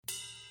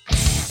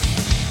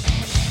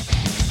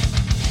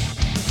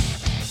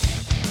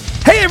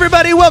Hey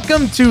everybody,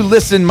 welcome to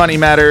Listen Money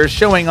Matters.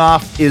 Showing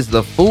off is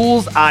the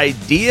fool's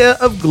idea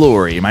of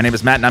glory. My name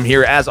is Matt and I'm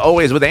here as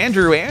always with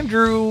Andrew.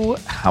 Andrew,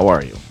 how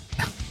are you?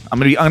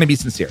 I'm gonna be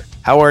sincere.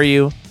 How are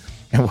you?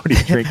 And what do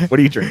you drink? What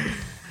are you drinking?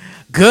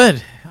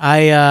 Good. I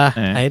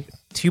had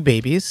 2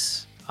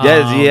 babies.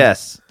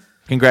 Yes.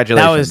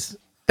 Congratulations.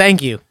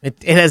 Thank you.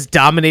 It has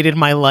dominated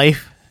my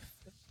life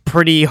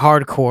pretty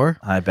hardcore.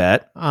 I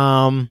bet.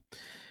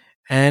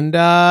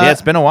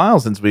 It's been a while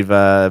since we've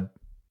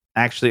we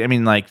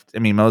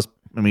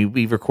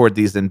record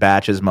these in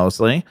batches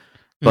mostly,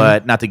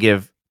 but not to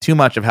give too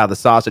much of how the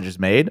sausage is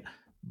made.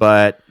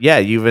 But yeah,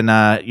 you've been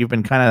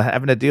kind of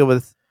having to deal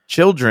with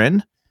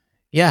children.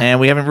 Yeah. And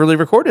we haven't really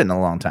recorded in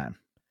a long time.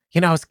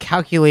 I was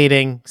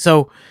calculating.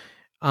 So,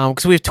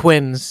 because we have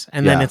twins,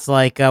 and then it's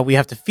like we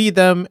have to feed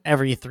them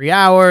every 3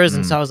 hours,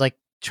 and so I was like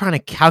trying to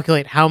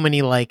calculate how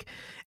many like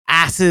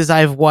asses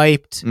I've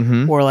wiped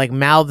or like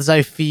mouths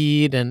I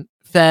fed,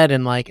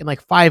 and like in like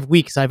 5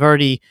 weeks I've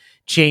already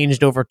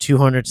changed over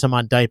 200 some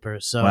odd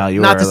diapers. So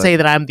not to say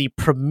that I'm the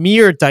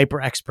premier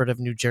diaper expert of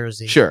New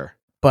Jersey. Sure.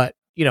 But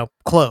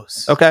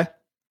close. Okay.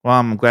 Well,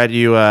 I'm glad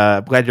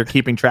you're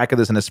keeping track of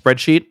this in a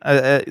spreadsheet.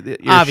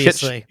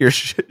 Obviously, your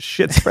shit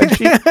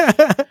spreadsheet.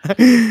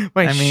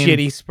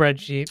 Shitty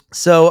spreadsheet.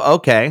 So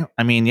okay,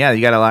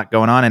 you got a lot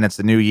going on, and it's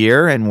the new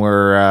year, and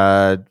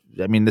we're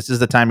this is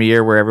the time of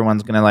year where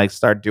everyone's gonna like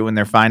start doing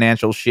their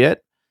financial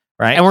shit,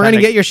 right? And we're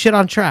gonna get your shit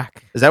on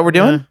track. Is that what we're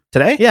doing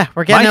today? Yeah,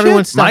 we're getting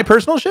everyone's stuff. My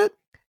personal shit.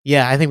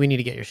 Yeah, I think we need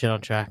to get your shit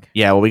on track.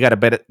 Yeah, well, we got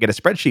to get a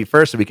spreadsheet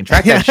first so we can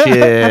track that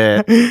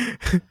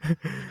shit.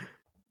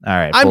 All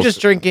right, I'm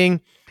just drinking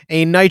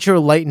a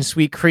Nitro Light and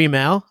Sweet Cream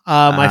Ale.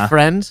 My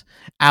friend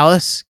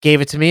Alice gave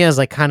it to me as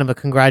like kind of a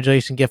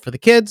congratulation gift for the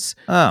kids.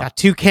 Got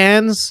 2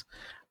 cans.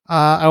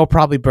 I will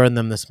probably burn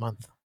them this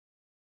month.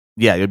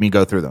 Yeah, you mean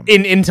go through them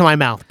into my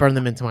mouth, burn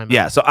them into my mouth.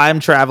 Yeah, so I'm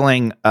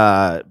traveling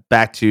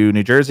back to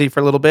New Jersey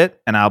for a little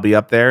bit, and I'll be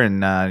up there,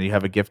 and you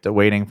have a gift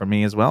awaiting for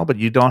me as well, but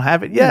you don't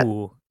have it yet.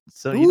 Ooh.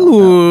 So you don't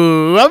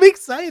know. I'm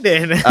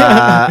excited.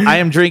 I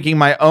am drinking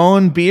my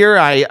own beer.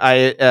 I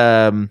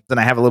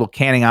have a little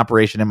canning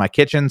operation in my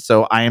kitchen,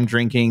 so I am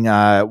drinking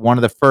one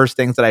of the first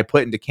things that I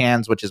put into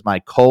cans, which is my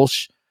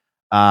Kolsch.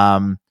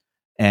 And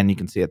you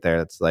can see it there.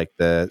 It's like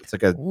a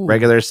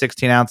regular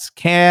 16-ounce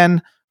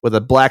can with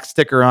a black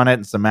sticker on it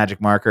and some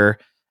magic marker.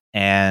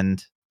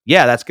 And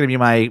yeah, that's going to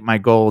be my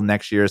goal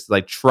next year, is to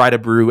like try to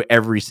brew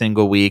every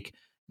single week,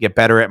 get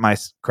better at my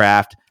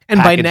craft.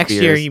 And by next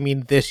year, you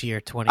mean this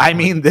year, 2020. I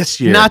mean this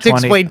year. Not to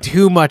explain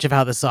too much of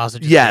how the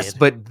sausage is made.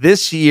 But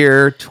this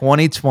year,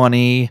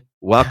 2020,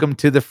 welcome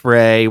to the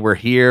fray. We're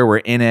here. We're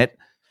in it.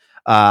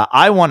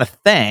 I want to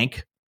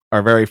thank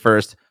our very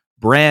first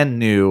brand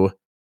new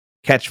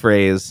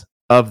catchphrase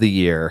of the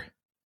year.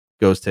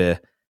 Goes to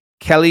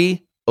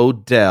Kelly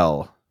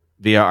Odell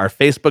via our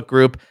Facebook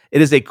group.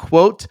 It is a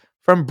quote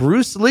from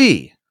Bruce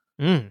Lee.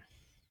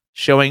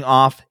 Showing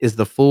off is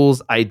the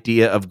fool's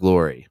idea of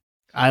glory.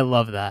 I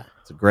love that.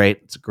 It's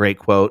a great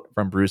quote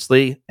from Bruce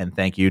Lee, and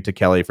thank you to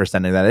Kelly for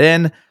sending that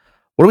in.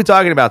 What are we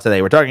talking about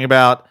today? We're talking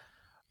about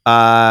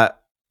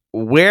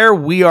where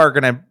we are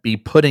going to be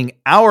putting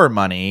our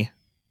money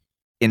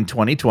in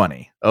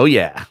 2020. Oh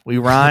yeah, we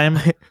rhyme.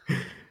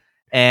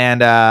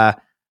 And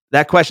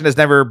that question has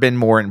never been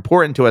more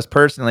important to us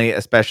personally,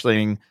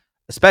 especially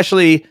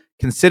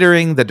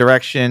considering the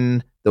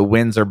direction the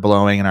winds are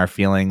blowing in our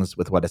feelings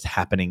with what is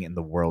happening in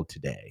the world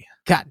today.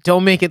 God,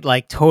 don't make it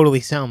like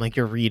totally sound like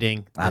you're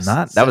reading. I'm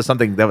not. That was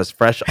something that was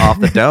fresh off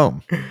the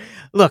dome.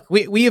 Look,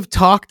 we have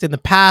talked in the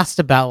past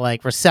about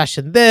like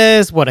recession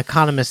this, what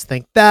economists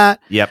think that.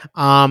 Yep.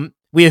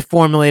 We have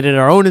formulated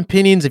our own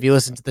opinions if you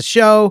listen to the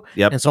show.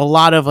 Yep. And so a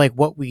lot of like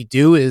what we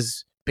do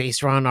is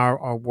based around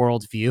our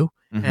worldview.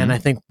 And I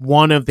think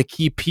one of the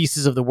key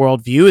pieces of the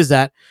worldview is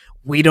that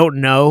we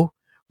don't know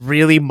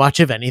really much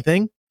of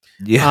anything.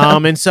 Yeah.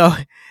 And so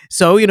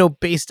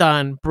based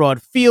on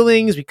broad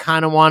feelings, we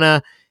kind of want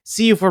to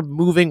see if we're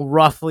moving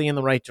roughly in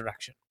the right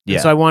direction. Yeah.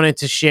 And so I wanted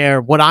to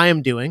share what I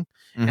am doing.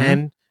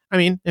 And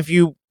if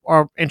you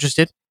are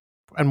interested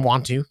and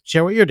want to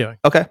share what you're doing.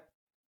 Okay.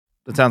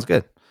 That sounds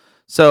good.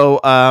 So,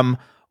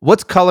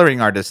 what's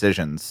coloring our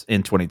decisions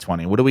in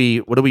 2020? What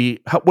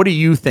are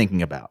you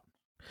thinking about?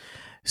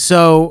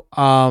 So,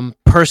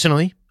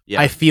 personally,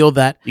 I feel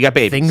that you got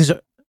babies. Things are,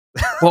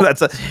 well,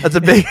 that's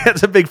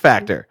a big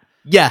factor.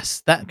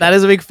 Yes, that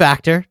is a big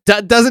factor.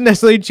 Doesn't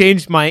necessarily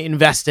change my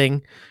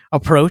investing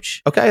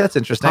approach. Okay, that's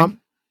interesting.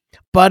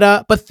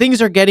 But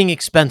things are getting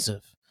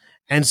expensive,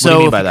 and so what do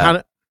you mean by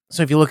that?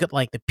 So if you look at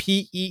like the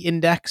PE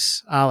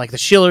index, like the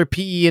Shiller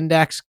PE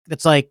index,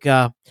 it's like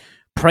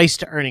price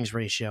to earnings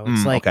ratio.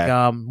 It's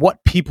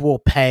what people will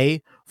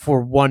pay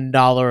for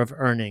 $1 of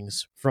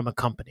earnings from a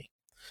company.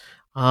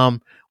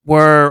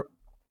 Where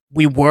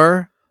we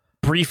were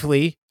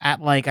briefly at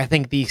like, I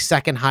think the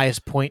second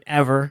highest point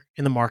ever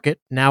in the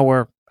market. Now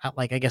we're at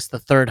like, I guess the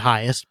third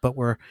highest, but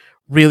we're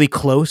really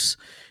close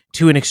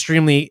to an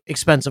extremely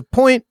expensive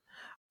point.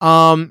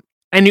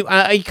 And you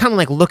kind of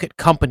like look at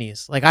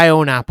companies like I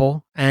own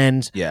Apple,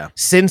 and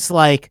since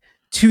like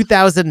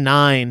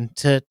 2009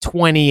 to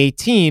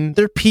 2018,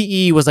 their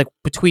PE was like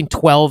between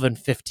 12 and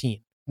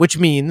 15, which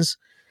means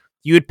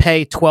you would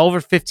pay $12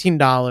 or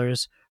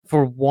 $15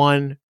 for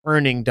one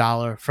earning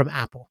dollar from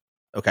Apple.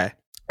 Okay.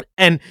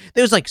 And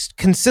it was like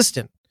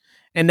consistent.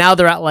 And now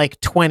they're at like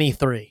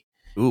 23,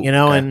 Ooh, okay.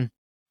 And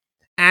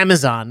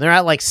Amazon, they're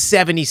at like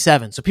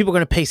 77. So people are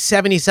going to pay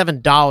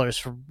 $77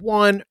 for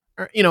one,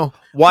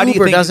 why Uber do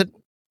you think doesn't?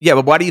 Yeah,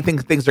 but why do you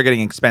think things are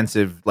getting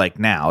expensive like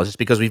now? Is it just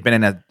because we've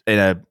been in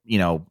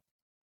a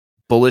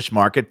bullish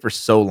market for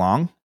so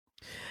long?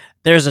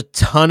 There's a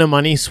ton of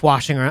money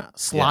sloshing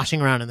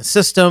around in the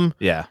system.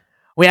 Yeah.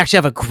 We actually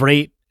have a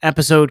great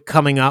episode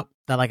coming up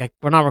that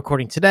we're not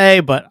recording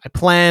today, but I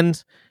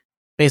planned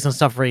based on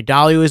stuff Ray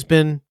Dalio has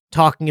been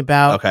talking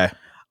about. Okay.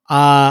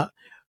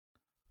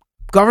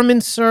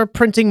 Governments are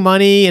printing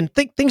money and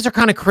things are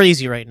kind of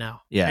crazy right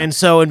now. Yeah. And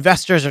so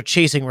investors are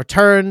chasing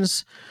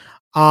returns.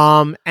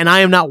 And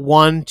I am not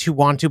one to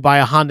want to buy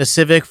a Honda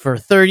Civic for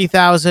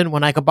 $30,000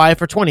 when I could buy it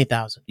for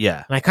 $20,000.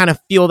 Yeah. And I kind of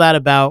feel that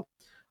about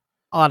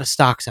a lot of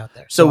stocks out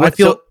there. So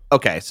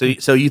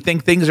you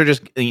think things are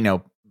just,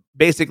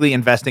 basically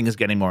investing is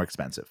getting more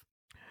expensive.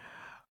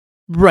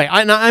 Right.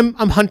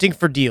 I'm hunting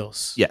for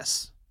deals.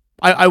 Yes.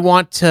 I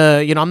want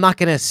to, I'm not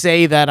going to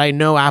say that I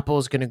know Apple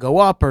is going to go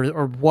up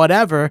or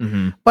whatever,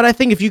 but I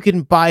think if you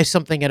can buy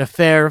something at a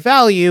fair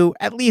value,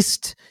 at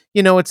least,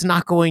 it's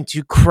not going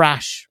to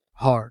crash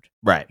hard.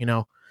 Right.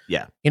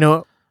 Yeah.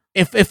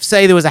 If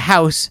say there was a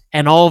house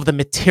and all of the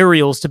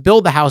materials to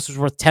build the house was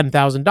worth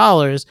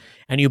 $10,000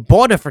 and you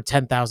bought it for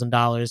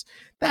 $10,000,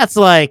 that's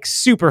like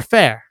super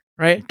fair,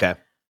 right? Okay.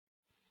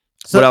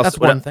 So that's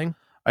one thing.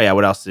 Oh yeah.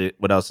 What else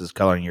is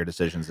coloring your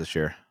decisions this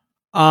year?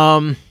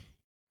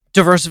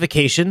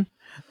 Diversification.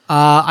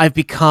 I've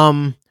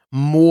become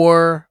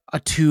more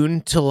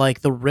attuned to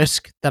like the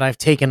risk that I've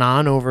taken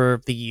on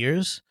over the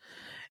years.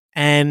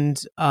 And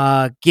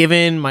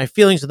given my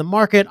feelings of the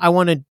market, I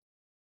want to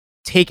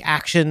take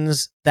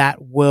actions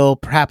that will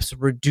perhaps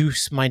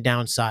reduce my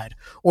downside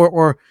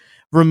or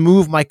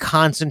remove my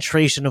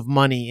concentration of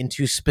money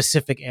into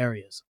specific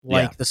areas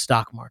like the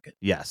stock market.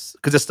 Yes,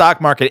 because the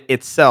stock market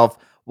itself,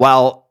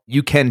 while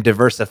you can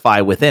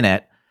diversify within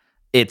it,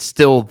 it's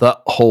still the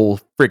whole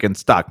freaking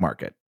stock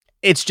market.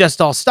 It's just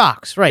all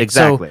stocks, right?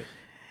 Exactly. So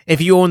if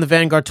you own the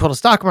Vanguard Total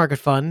Stock Market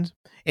Fund,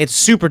 it's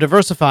super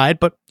diversified,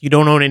 but you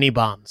don't own any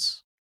bonds.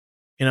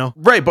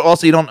 Right, but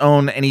also you don't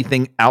own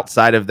anything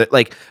outside of that.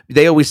 Like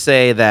they always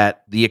say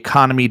that the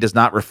economy does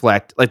not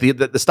reflect, like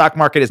the stock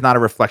market is not a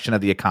reflection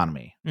of the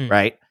economy,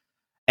 right?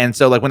 And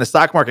so like when the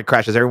stock market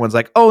crashes, everyone's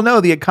like, "Oh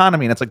no, the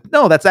economy," and it's like,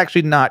 no, that's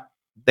actually not.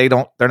 They're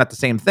not the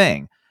same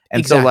thing.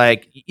 And exactly. So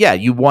like, yeah,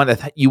 you want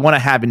to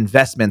have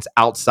investments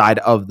outside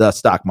of the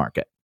stock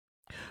market,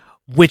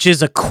 which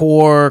is a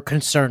core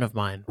concern of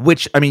mine.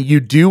 Which, I mean, you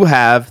do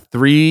have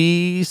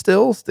three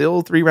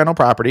rental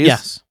properties.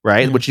 Yes.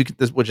 Right.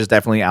 Mm-hmm. Which is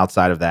definitely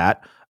outside of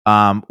that.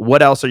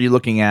 What else are you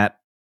looking at,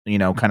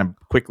 kind of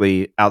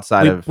quickly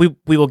outside of? We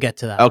will get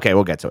to that. Okay.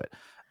 We'll get to it.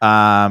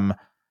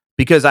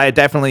 Because I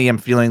definitely am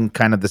feeling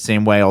kind of the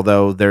same way,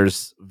 although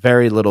there's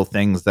very little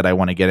things that I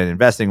want to get in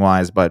investing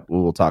wise, but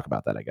we'll talk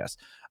about that, I guess.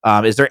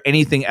 Is there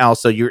anything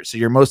else? So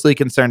you're mostly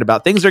concerned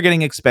about things are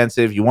getting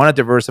expensive. You want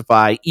to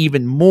diversify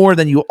even more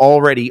than you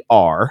already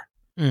are.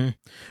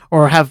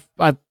 Or have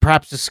I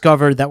perhaps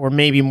discovered that we're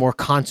maybe more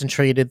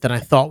concentrated than I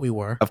thought we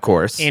were. Of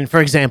course. In, for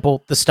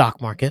example, the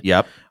stock market.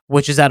 Yep.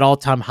 Which is at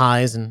all-time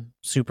highs and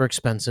super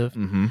expensive.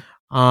 Mm-hmm.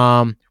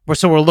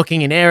 We're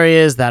looking in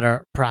areas that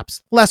are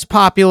perhaps less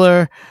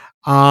popular.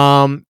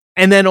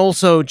 And then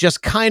also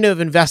just kind of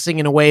investing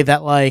in a way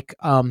that like,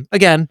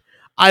 again,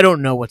 I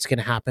don't know what's going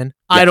to happen.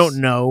 Yes. I don't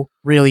know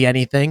really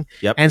anything.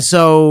 Yep. And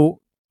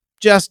so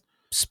just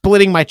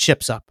splitting my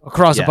chips up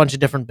across a bunch of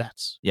different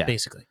bets,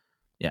 basically.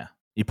 Yeah.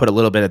 You put a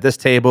little bit at this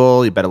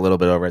table, you bet a little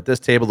bit over at this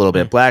table, a little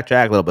bit of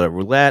blackjack, a little bit of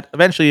roulette.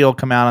 Eventually you'll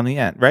come out on the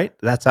end, right?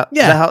 That's how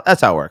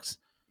it works.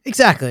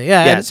 Exactly.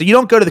 Yeah. Yeah. So you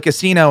don't go to the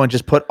casino and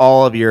just put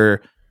all of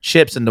your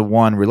chips into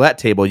one roulette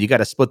table. You got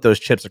to split those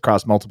chips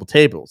across multiple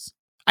tables.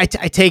 I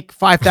take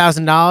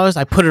 $5,000.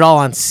 I put it all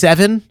on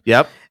 7.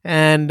 Yep.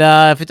 And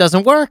if it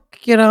doesn't work,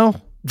 I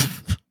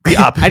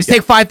just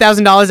take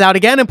 $5,000 out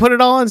again and put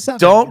it all on 7.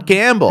 Don't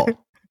gamble.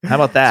 How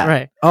about that?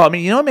 Right. Oh, I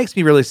mean, what makes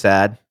me really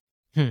sad?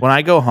 When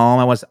I go home,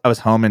 I was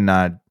home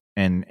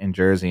in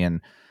Jersey,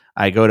 and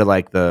I go to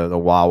like the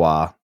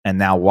Wawa, and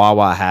now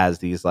Wawa has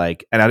these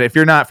like, and if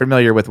you're not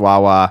familiar with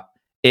Wawa,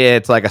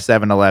 it's like a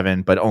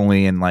 7-Eleven, but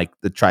only in like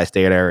the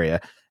tri-state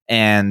area.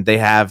 And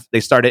they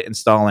started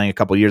installing a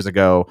couple years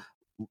ago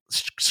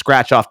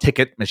scratch off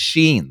ticket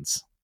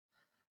machines,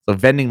 so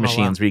vending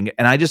machines. Wow.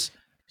 And I just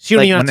you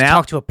don't even have to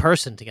talk to a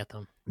person to get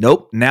them.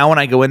 Nope. Now when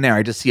I go in there,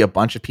 I just see a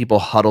bunch of people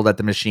huddled at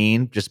the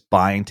machine, just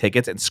buying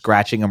tickets and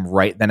scratching them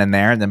right then and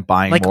there, and then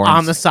buying like more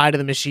on the side of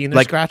the machine.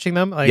 They're scratching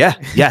them.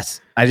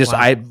 Yes.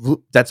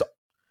 That's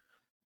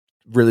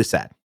really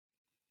sad.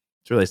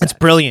 It's really sad. It's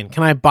brilliant.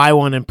 Can I buy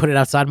one and put it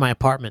outside my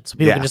apartment so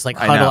people can just like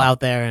huddle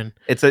out there? And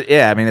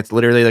it's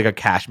literally like a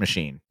cash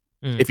machine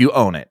if you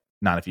own it,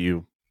 not if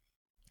you.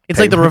 It's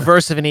like the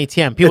reverse of an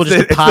ATM. People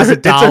just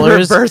deposit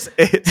dollars.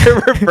 It's a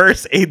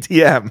reverse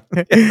ATM.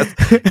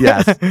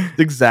 Yes,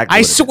 exactly.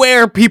 I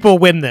swear people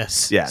win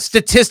this. Yes.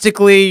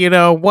 Statistically,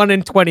 1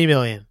 in 20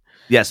 million.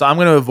 Yeah, so I'm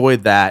going to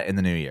avoid that in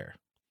the new year,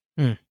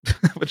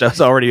 which I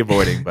was already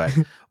avoiding. But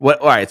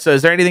all right, so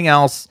is there anything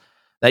else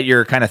that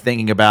you're kind of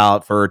thinking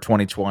about for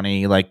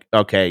 2020? Like,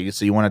 okay,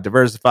 so you want to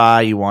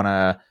diversify, you want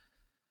to...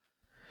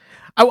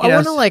 I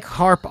want to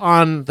harp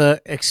on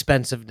the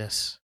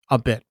expensiveness a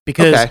bit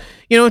because,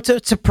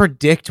 to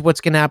predict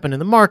what's going to happen in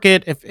the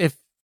market, if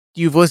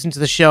you've listened to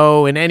the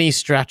show in any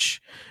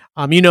stretch,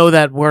 you know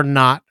that we're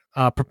not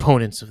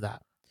proponents of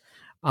that.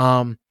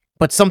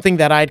 But something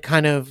that I'd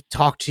kind of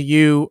talked to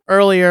you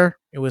earlier,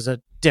 it was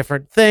a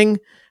different thing,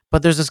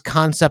 but there's this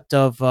concept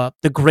of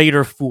the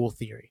greater fool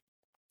theory.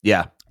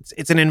 Yeah.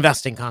 It's an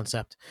investing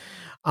concept.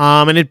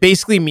 And it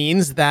basically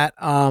means that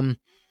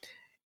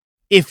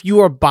if you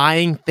are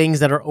buying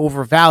things that are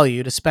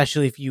overvalued,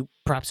 especially if you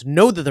perhaps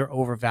know that they're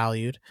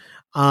overvalued,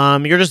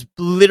 you're just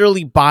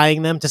literally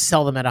buying them to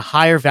sell them at a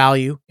higher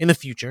value in the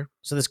future.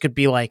 So this could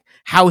be like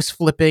house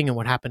flipping and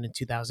what happened in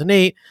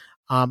 2008,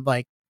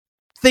 like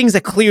things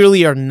that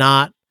clearly are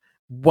not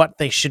what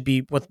they should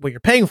be, what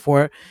you're paying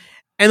for.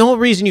 And the whole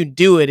reason you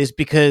do it is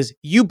because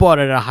you bought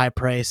it at a high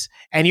price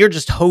and you're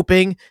just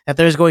hoping that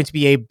there's going to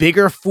be a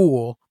bigger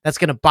fool that's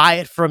going to buy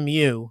it from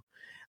you,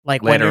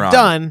 like later when you're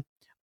done.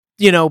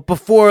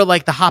 Before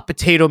like the hot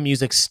potato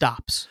music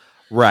stops.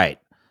 Right.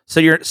 So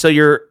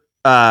you're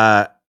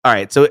all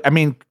right. So, I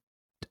mean,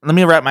 let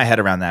me wrap my head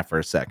around that for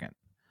a second.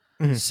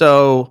 Mm-hmm.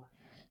 So,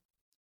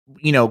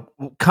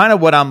 kind of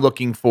what I'm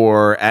looking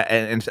for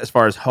and as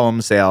far as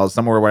home sales,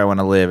 somewhere where I want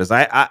to live is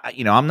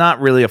I'm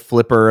not really a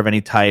flipper of any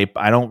type.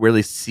 I don't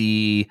really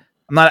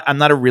I'm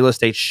not a real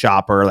estate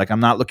shopper. Like I'm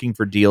not looking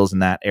for deals in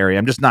that area.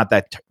 I'm just not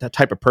that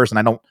type of person.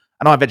 I don't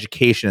have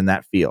education in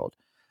that field.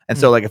 And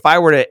so like if I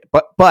were to,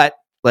 but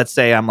let's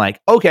say I'm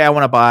like, okay, I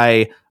want to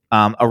buy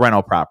a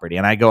rental property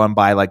and I go and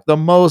buy like the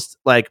most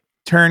like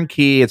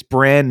turnkey, it's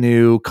brand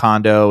new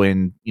condo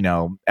in,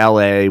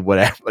 LA,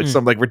 whatever, like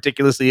some like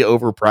ridiculously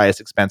overpriced,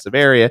 expensive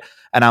area.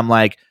 And I'm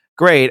like,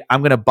 great,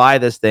 I'm going to buy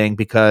this thing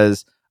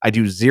because I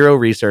do zero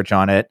research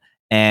on it.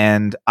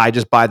 And I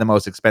just buy the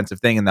most expensive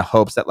thing in the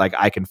hopes that like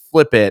I can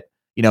flip it,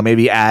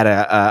 maybe add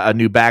a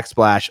new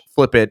backsplash,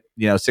 flip it,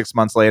 6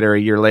 months later, a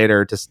year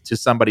later to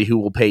somebody who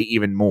will pay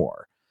even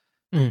more.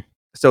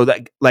 So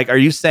that, like, are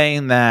you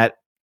saying that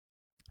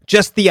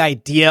just the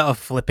idea of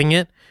flipping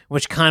it,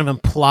 which kind of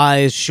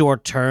implies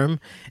short term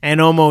and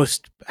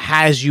almost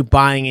has you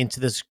buying into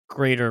this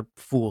greater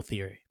fool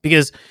theory?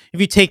 Because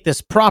if you take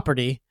this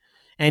property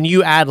and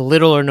you add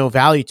little or no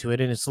value to it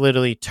and it's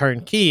literally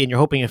turnkey and you're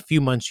hoping in a few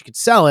months you could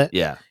sell it,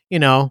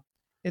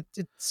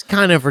 it's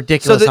kind of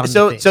ridiculous.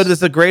 So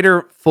does the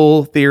greater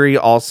fool theory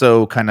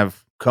also kind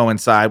of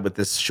coincide with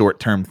this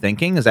short term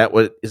thinking? Is that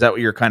what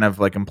you're kind of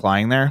like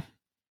implying there?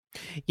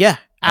 Yeah,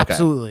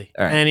 absolutely.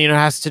 Okay. Right. And, it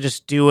has to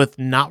just do with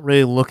not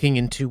really looking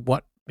into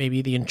what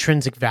maybe the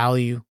intrinsic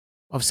value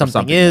of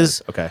something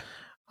is. Okay.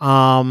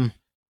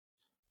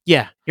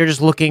 Yeah, you're just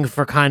looking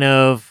for kind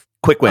of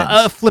quick wins,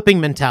 a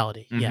flipping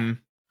mentality. Mm-hmm. Yeah.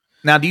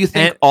 Now, do you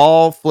think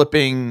all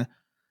flipping,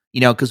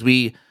 because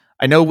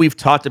I know we've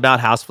talked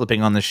about house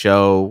flipping on the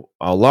show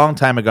a long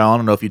time ago. I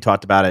don't know if you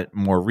talked about it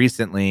more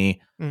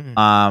recently.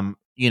 Mm-hmm.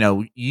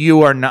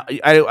 You are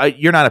not,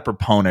 you're not a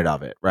proponent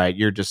of it, right?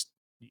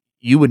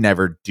 You would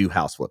never do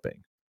house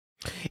flipping.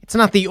 It's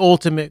not the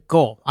ultimate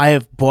goal. I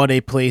have bought a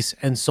place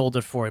and sold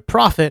it for a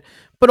profit,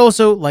 but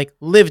also like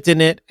lived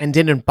in it and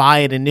didn't buy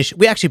it initially.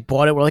 We actually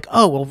bought it. We're like,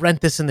 oh, we'll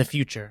rent this in the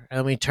future. And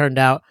then we turned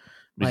out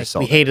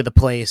we hated the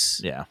place.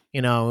 Yeah.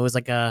 It was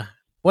like a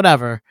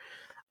whatever.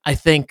 I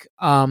think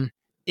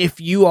if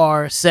you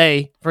are,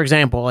 say, for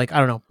example, like, I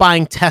don't know,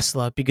 buying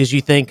Tesla because you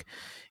think,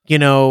 the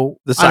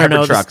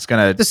Cybertruck's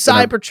gonna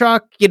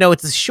Cybertruck,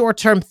 it's a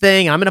short-term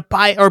thing. I'm gonna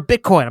buy, or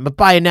Bitcoin. I'm gonna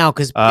buy it now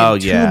because in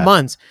 2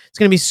 months it's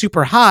gonna be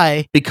super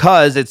high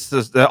because it's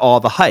all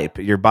the hype.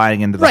 You're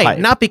buying into the hype,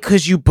 not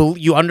because you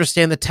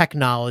understand the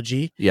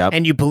technology,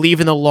 and you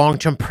believe in the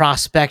long-term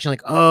prospects. You're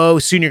like, oh,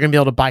 soon you're gonna be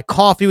able to buy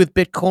coffee with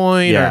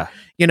Bitcoin, or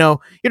you're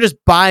just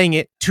buying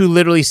it to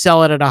literally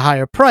sell it at a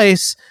higher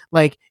price.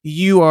 Like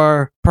you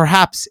are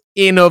perhaps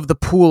in of the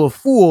pool of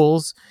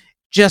fools,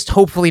 just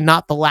hopefully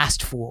not the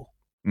last fool.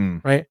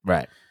 Right.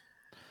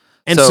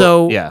 And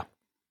so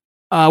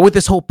with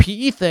this whole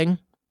PE thing,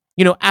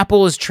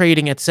 Apple is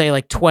trading at, say,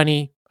 like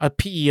 20, a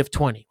PE of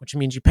 20, which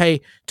means you pay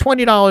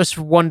 $20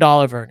 for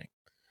 $1 of earning.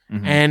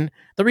 Mm-hmm. And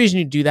the reason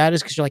you do that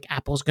is because you're like,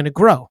 Apple's going to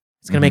grow.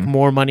 It's going to make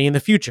more money in the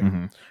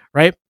future.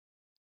 Right.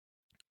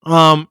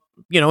 And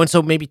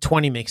so maybe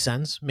 20 makes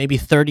sense. Maybe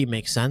 30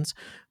 makes sense.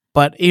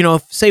 But,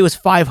 if say it was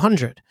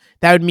 500,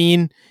 that would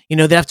mean,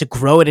 they'd have to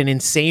grow at an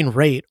insane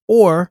rate,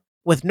 or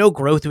with no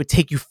growth, it would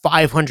take you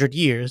 500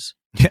 years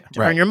to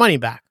earn your money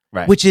back,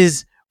 which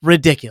is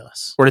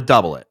ridiculous. Or to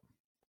double it.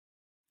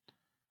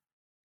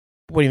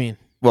 What do you mean?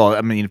 Well,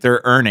 I mean, if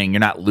they're earning, you're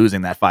not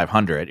losing that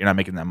 500. You're not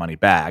making that money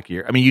back.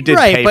 You did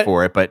pay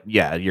for it, but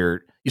you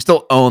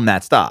still own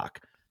that stock.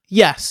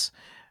 Yes.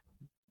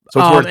 So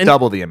it's worth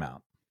double the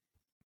amount.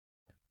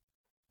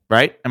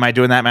 Right? Am I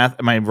doing that math?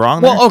 Am I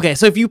wrong there? Well, okay.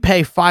 So if you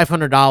pay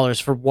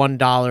 $500 for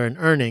 $1 in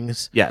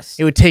earnings, yes,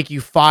 it would take you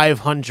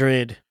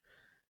 500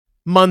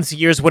 months,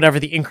 years,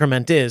 whatever the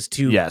increment is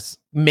to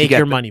make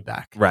your money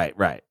back. Right.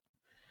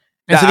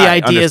 And so the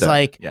idea is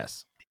like,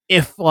 yes,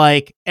 if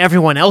like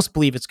everyone else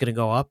believe it's going to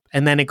go up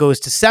and then it goes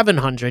to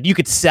 700, you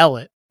could sell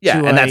it. Yeah,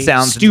 to and that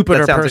sounds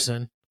stupider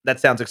person. That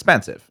sounds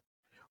expensive.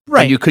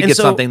 Right. And you could get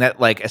something that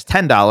like is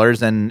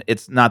 $10 and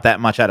it's not that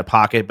much out of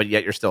pocket, but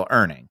yet you're still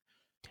earning.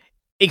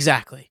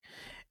 Exactly.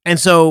 And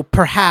so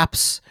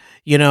perhaps,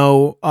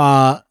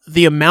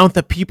 the amount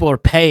that people are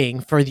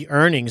paying for the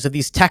earnings of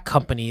these tech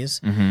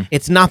companies,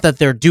 it's not that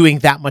they're doing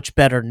that much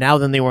better now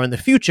than they were in the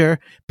future.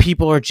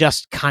 People are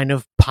just kind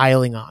of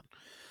piling on.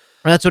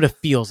 Or that's what it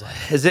feels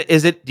like. Is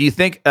it, do you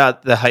think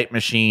the hype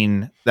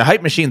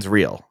machine's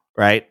real,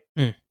 right?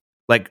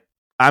 Like,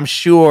 I'm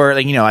sure,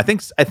 like,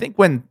 I think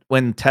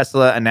when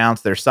Tesla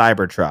announced their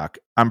Cybertruck,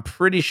 I'm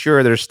pretty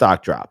sure their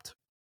stock dropped.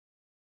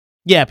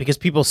 Yeah, because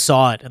people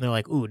saw it and they're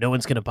like, ooh, no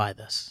one's going to buy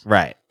this.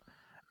 Right.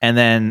 And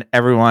then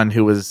everyone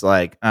who was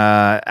like,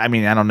 I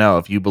don't know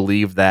if you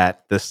believe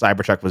that this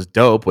Cybertruck was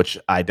dope, which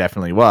I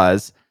definitely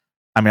was.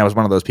 I was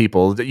one of those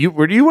people.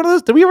 Were you one of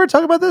those? Did we ever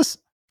talk about this?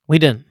 We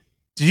didn't.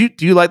 Do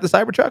you like the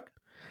Cybertruck?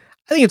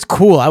 I think it's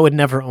cool. I would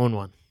never own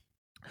one.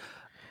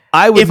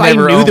 If I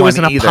knew there was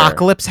an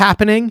apocalypse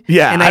happening,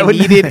 and I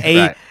needed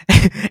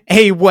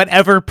a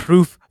whatever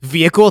proof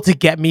vehicle to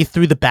get me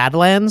through the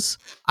Badlands,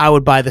 I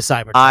would buy the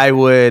Cybertruck. I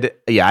would.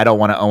 Yeah, I don't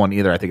want to own one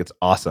either. I think it's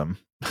awesome.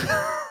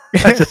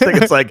 I just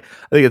think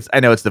I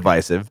know it's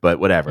divisive, but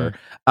whatever.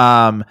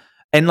 And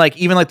like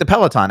even like the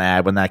Peloton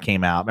ad when that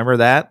came out, remember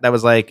that? That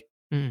was like,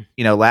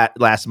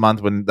 last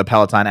month when the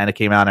Peloton ad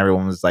came out, and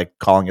everyone was like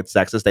calling it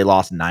sexist. They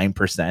lost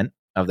 9%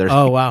 of their.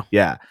 Oh wow.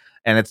 Yeah,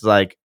 and it's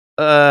like,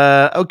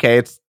 okay,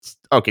 it's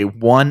okay.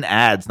 One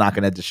ad's not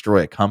going to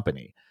destroy a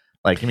company.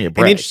 Like, give me a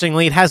break. And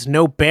interestingly, it has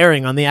no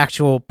bearing on the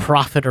actual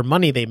profit or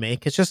money they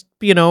make. It's just,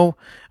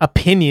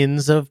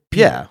 opinions of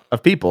people. Yeah,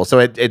 of people. So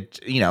it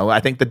I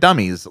think the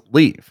dummies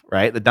leave,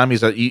 right? The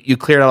dummies are you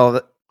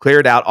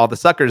cleared out all the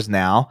suckers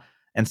now,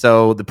 and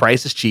so the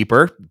price is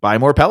cheaper. Buy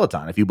more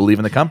Peloton if you believe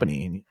in the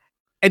company.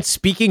 And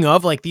speaking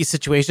of like these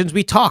situations,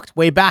 we talked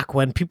way back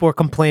when people were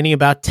complaining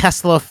about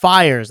Tesla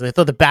fires. They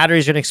thought the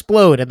batteries were going to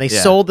explode, and they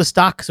sold the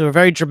stock, so they were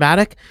very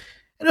dramatic.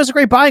 And it was a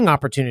great buying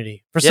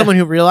opportunity for someone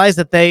who realized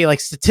that they, like,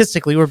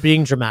 statistically were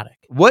being dramatic.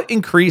 What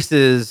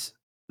increases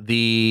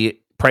the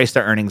price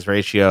to earnings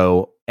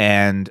ratio,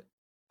 and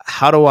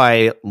how do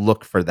I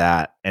look for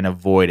that and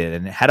avoid it?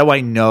 And how do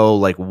I know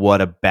like what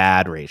a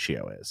bad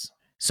ratio is?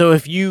 So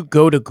if you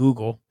go to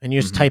Google and you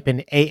just type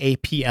in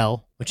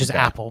AAPL, which is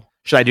Apple.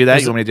 Should I do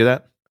that? You want me to do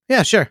that?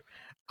 Yeah, sure.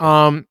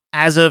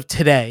 As of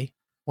today,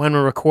 when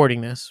we're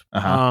recording this,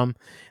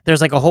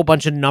 there's like a whole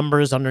bunch of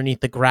numbers underneath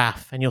the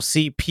graph, and you'll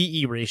see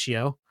PE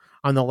ratio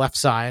on the left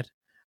side.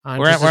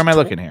 Where am I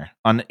looking here?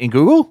 In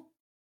Google?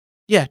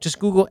 Yeah, just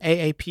Google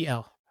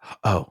AAPL.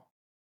 Oh,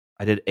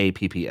 I did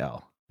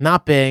APPL.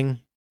 Not Bing.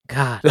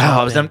 God.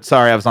 I'm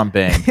sorry, I was on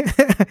Bing.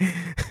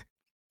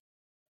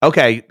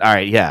 Okay, all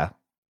right, yeah,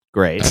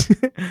 great.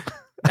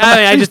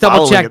 I just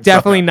double checked.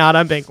 Definitely not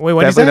on Bing. Wait,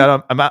 what is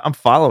that? I'm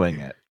following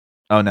it.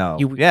 Oh no,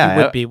 you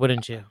would be,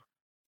 wouldn't you?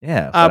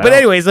 Yeah. But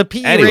anyways, the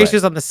PE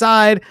ratios on the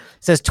side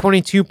says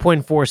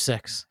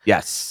 22.46.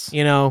 Yes.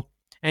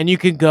 And you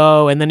could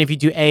go, and then if you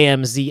do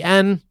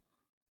AMZN,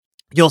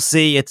 you'll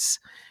see it's,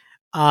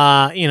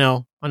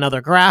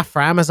 another graph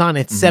for Amazon.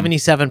 It's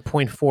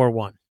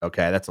 77.41.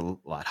 Okay, that's a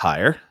lot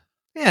higher.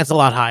 Yeah, it's a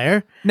lot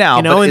higher.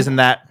 Now, isn't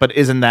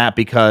that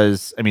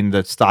because,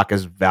 the stock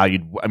is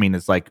valued,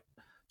 it's like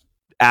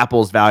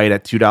Apple's valued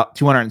at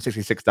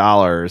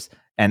 $266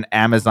 and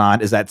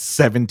Amazon is at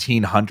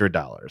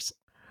 $1,700.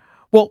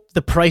 Well,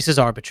 the price is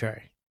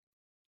arbitrary,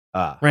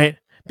 right?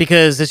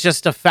 Because it's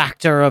just a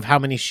factor of how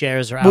many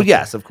shares are out. Well,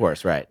 yes, of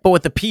course, right. But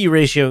what the PE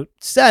ratio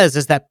says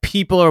is that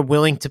people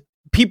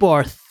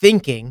are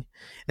thinking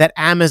that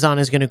Amazon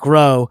is going to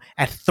grow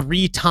at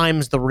 3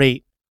 times the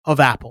rate of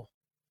Apple.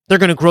 They're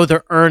going to grow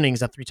their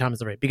earnings at 3 times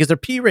the rate because their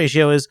PE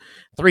ratio is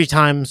 3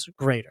 times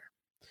greater.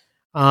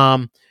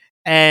 And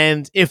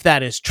if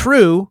that is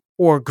true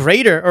or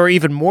greater or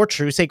even more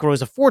true, say it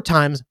grows at 4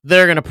 times,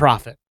 they're going to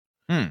profit,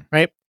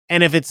 right?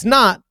 And if it's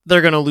not,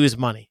 they're going to lose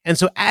money. And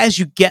so as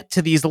you get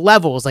to these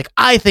levels, like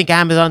I think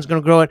Amazon's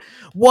going to grow at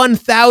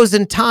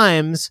 1,000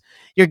 times,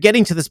 you're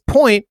getting to this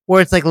point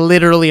where it's like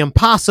literally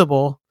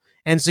impossible.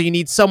 And so you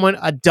need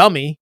a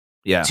dummy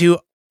to,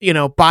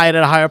 buy it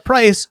at a higher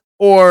price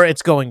or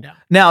it's going down.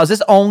 Now, is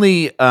this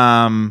only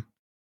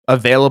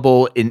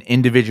available in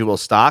individual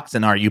stocks?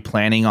 And are you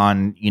planning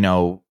on,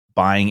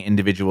 buying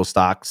individual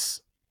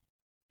stocks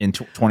in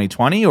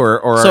 2020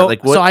 or so,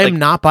 like what? So I am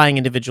not buying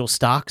individual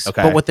stocks,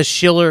 but with the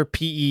Shiller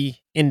PE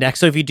index.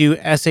 So if you do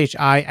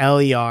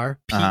SHILER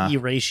PE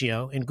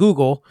ratio in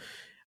Google,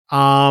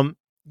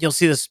 you'll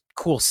see this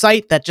cool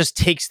site that just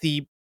takes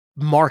the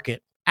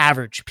market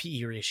average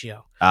PE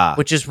ratio,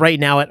 which is right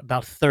now at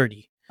about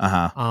 30.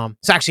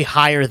 It's actually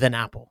higher than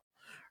Apple,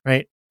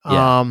 right?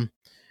 Yeah.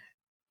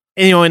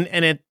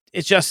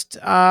 it's just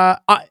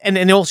and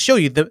it'll show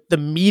you the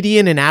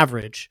median and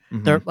average.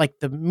 They're like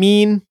the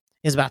mean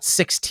is about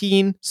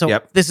 16.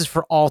 So this is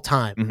for all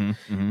time.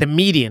 The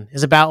median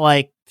is about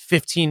like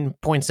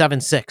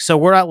 15.76. So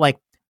we're at like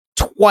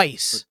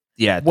twice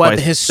what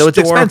the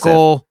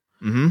historical.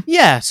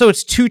 So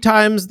it's 2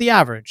 times the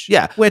average.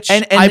 Which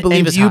I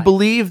believe is high. You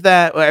believe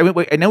that?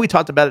 I know we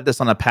talked about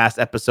this on a past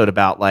episode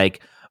about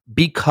like,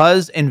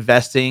 because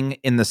investing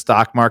in the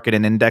stock market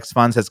and index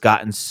funds has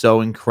gotten so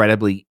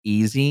incredibly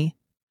easy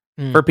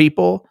for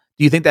people.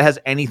 Do you think that has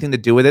anything to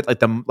do with it?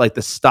 Like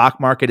the stock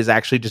market is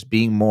actually just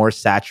being more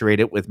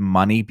saturated with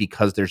money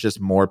because there's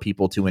just more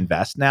people to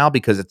invest now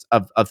because it's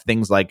of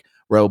things like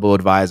robo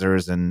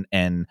advisors and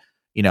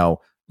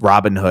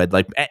Robinhood.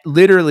 Like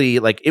literally,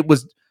 like it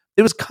was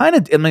kind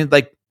of, I mean,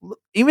 like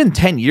even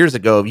 10 years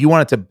ago, if you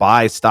wanted to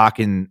buy stock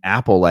in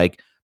Apple,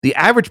 like the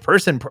average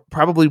person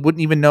probably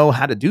wouldn't even know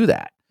how to do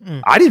that.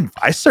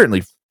 I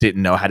certainly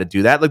didn't know how to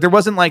do that. Like there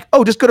wasn't like,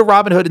 oh, just go to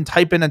Robinhood and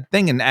type in a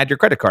thing and add your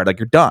credit card. Like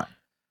you're done.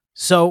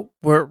 So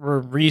we're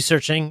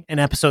researching an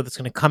episode that's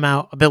going to come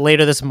out a bit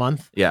later this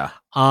month.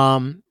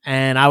 And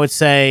I would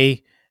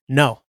say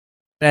no.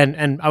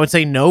 And I would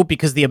say no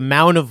because the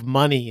amount of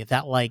money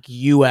that like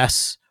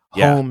US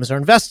homes are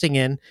investing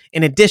in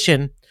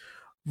addition,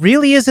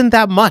 really isn't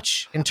that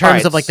much in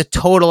terms of like the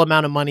total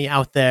amount of money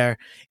out there.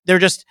 They're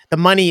just, the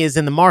money is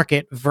in the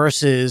market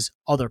versus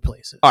other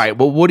places. All right.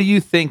 Well, what do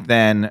you think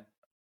then,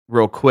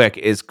 real quick,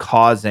 is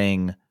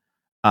causing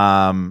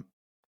is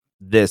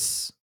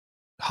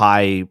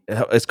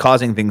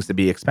causing things to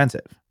be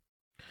expensive?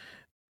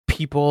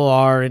 People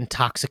are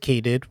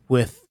intoxicated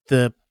with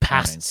the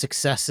past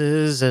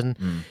successes and,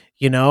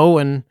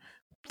 and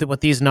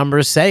what these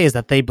numbers say is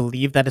that they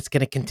believe that it's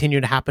going to continue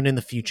to happen in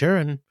the future.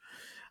 And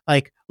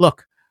like,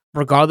 look,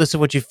 regardless of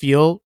what you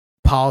feel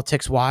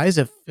politics wise,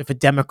 if a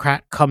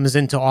Democrat comes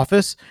into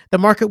office, the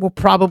market will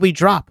probably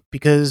drop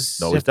because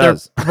they're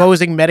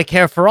proposing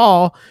Medicare for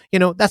all,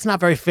 that's not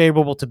very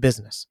favorable to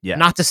business.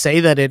 Not to say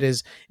that it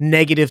is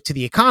negative to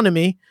the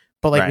economy,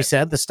 but like we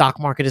said, the stock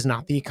market is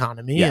not the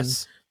economy. And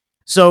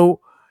so,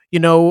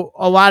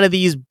 a lot of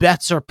these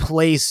bets are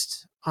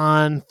placed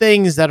on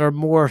things that are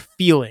more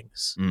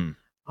feelings.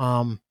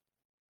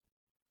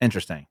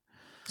 Interesting.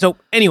 So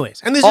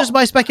anyways, and this is just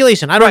my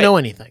speculation. I don't know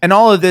anything. And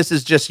all of this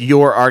is just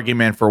your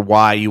argument for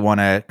why you want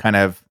to kind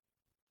of,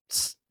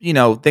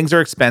 things are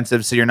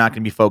expensive. So you're not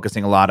going to be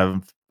focusing a lot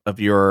of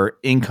your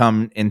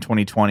income in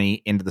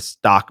 2020 into the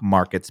stock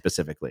market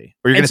specifically.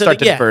 Or you're going to start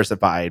to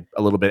diversify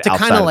a little bit to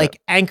kind of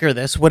like anchor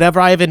this. Whatever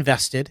I have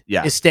invested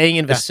is staying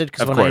invested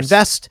because when I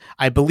invest,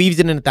 I believed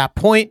in it at that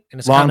point, and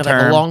it's kind of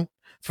like a long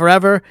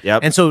forever.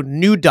 And so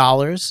new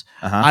dollars,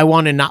 I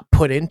want to not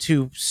put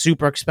into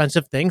super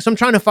expensive things. So I'm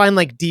trying to find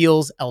like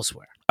deals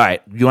elsewhere. All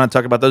right. You want to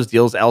talk about those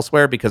deals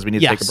elsewhere because we need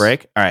to take a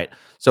break? All right.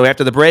 So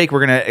after the break,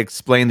 we're going to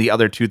explain the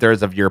other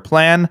 2/3 of your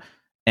plan.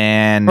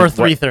 Or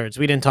 3/3.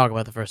 We didn't talk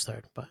about the first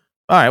third, but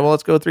all right. Well,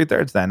 let's go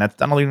 3/3 then. I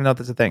don't even know if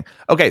that's a thing.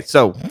 Okay.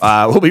 So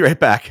we'll be right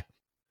back.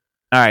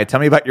 All right.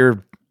 Tell me about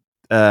your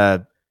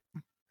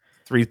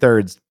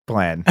 3/3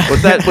 plan.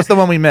 What's the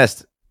one we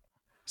missed?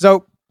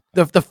 So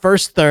the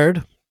first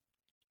third,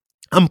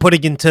 I'm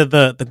putting into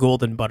the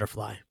golden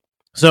butterfly.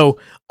 So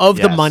of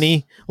the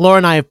money, Laura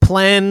and I have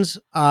plans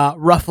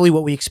roughly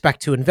what we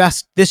expect to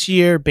invest this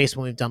year based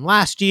on what we've done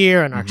last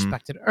year and our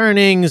expected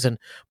earnings and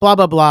blah,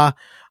 blah, blah.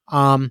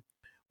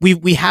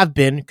 We have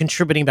been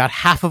contributing about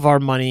half of our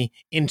money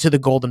into the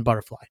golden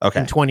butterfly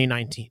in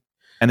 2019.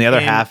 And the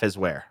other half is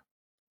where?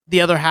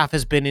 The other half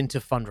has been into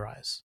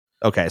Fundrise.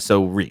 Okay,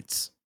 so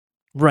REITs.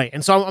 Right.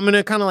 And so I'm going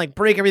to kind of like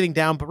break everything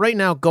down. But right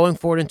now, going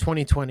forward in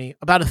 2020,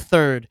 about a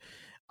third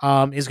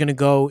is going to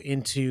go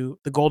into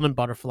the golden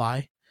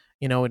butterfly.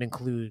 It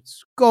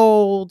includes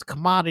gold,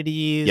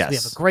 commodities. We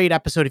have a great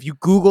episode. If you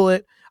Google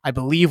it, I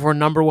believe we're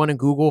number 1 in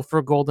Google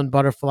for golden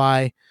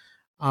butterfly.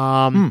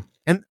 And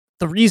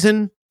the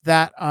reason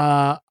that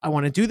I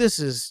want to do this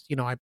is,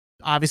 I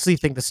obviously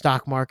think the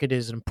stock market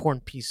is an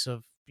important piece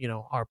of,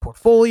 our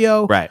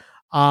portfolio. Right.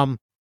 And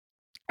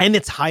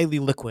it's highly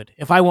liquid.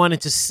 If I wanted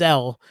to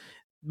sell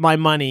my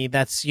money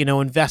that's,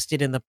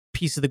 invested in the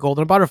piece of the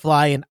golden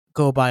butterfly and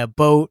go buy a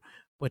boat,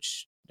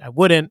 which I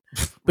wouldn't,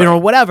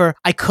 or whatever,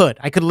 I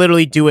could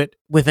literally do it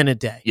within a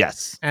day.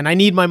 Yes. And I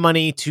need my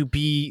money to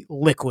be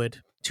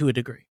liquid to a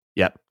degree.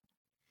 Yep.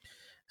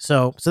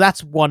 So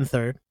that's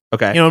 1/3.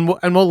 Okay.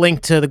 And we'll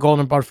link to the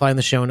golden butterfly in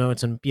the show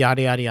notes and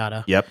yada, yada,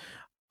 yada. Yep.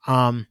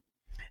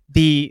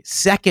 The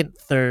second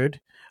third,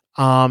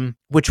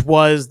 which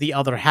was the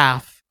other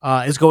half,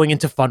 is going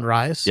into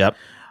Fundrise. Yep.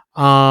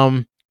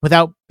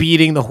 Without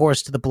beating the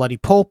horse to the bloody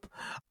pulp,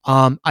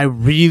 I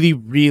really,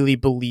 really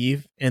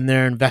believe in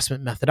their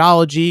investment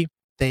methodology.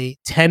 They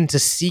tend to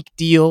seek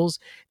deals.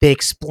 They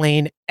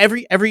explain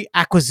every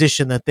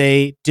acquisition that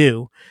they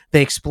do.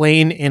 They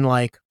explain in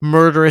like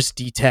murderous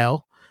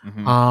detail.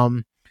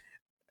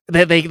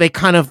 They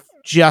kind of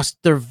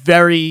they're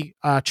very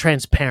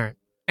transparent,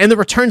 and the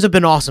returns have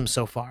been awesome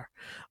so far.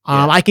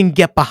 I can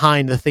get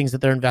behind the things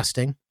that they're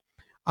investing.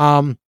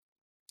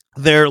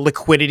 Their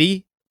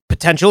liquidity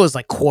potential is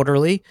like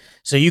quarterly,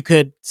 so you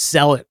could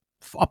sell it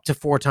up to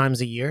 4 times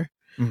a year.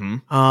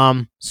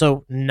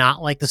 So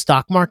not like the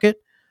stock market,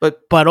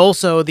 but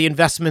also the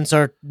investments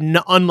are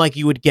unlike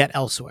you would get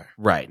elsewhere.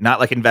 Right, not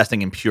like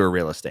investing in pure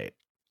real estate,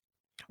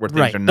 where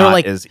things are not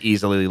like, as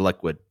easily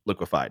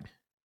liquefied.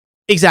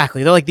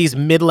 Exactly, they're like these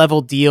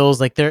mid-level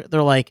deals. Like they're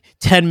like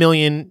 $10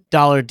 million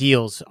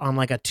deals on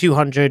like a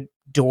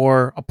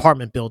 200-door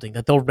apartment building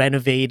that they'll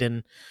renovate,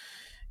 and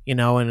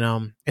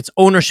it's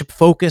ownership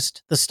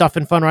focused. The stuff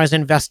in Fundrise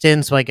invest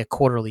in, so I get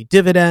quarterly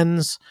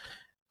dividends.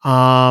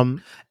 So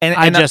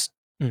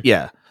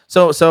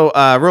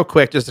real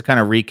quick, just to kind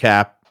of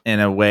recap in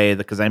a way,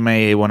 because I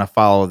may want to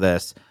follow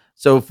this.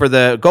 So for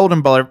the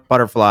Golden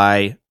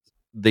Butterfly,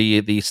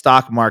 the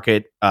stock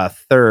market,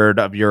 third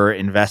of your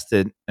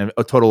invested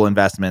total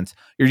investments,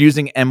 you're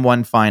using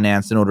M1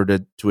 Finance in order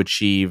to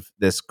achieve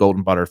this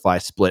Golden Butterfly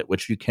split,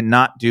 which you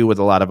cannot do with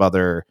a lot of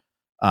other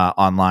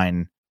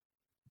online.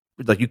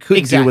 Like you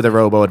couldn't do with a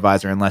robo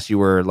advisor unless you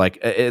were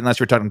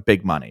talking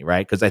big money,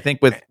 right? Because I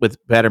think with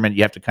Betterment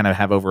you have to kind of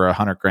have over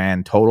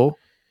 $100,000 total.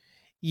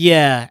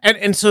 Yeah,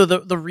 and so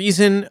the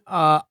reason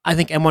I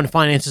think M1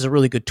 Finance is a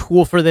really good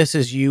tool for this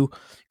is you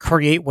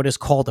create what is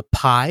called a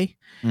pie,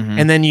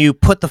 and then you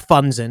put the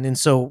funds in. And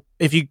so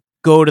if you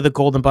go to the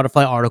Golden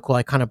Butterfly article,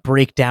 I kind of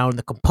break down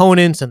the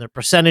components and their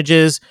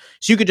percentages.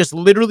 So you could just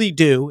literally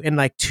do in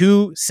like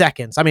 2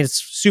 seconds. I mean,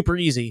 it's super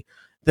easy.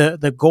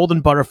 The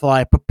Golden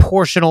Butterfly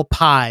proportional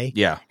pie,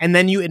 and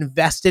then you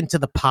invest into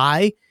the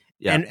pie,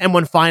 and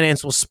M1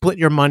 Finance will split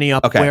your money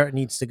up where it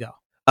needs to go.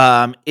 You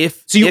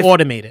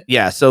automate it.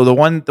 Yeah. So the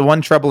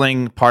one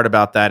troubling part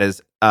about that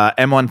is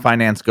M1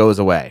 Finance goes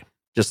away,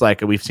 just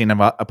like we've seen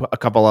a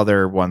couple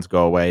other ones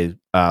go away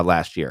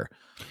last year.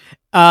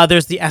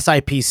 There's the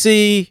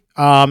SIPC,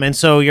 and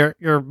so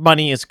your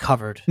money is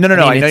covered. No.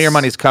 I know your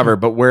money's covered,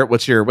 but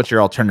what's your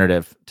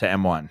alternative to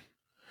M1?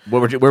 Where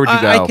would you go?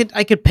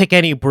 I could pick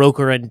any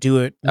broker and do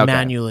it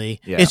manually.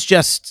 Yeah. It's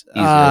just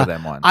easier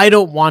than one. I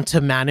don't want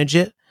to manage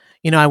it.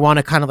 I want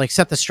to kind of like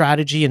set the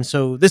strategy, and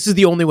so this is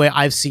the only way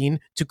I've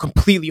seen to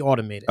completely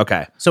automate it.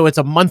 Okay. So it's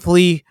a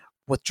monthly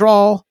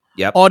withdrawal,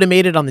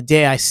 automated on the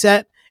day I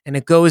set, and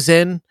it goes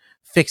in,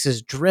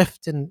 fixes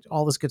drift and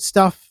all this good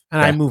stuff, and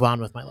I move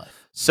on with my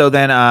life. So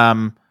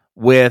then,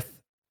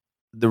 with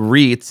the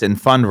REITs and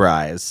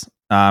Fundrise,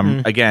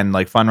 again,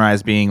 like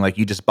Fundrise being like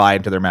you just buy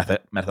into their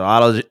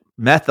methodology.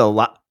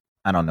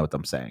 I don't know what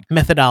I'm saying.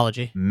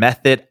 Methodology.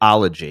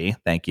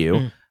 Thank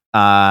you.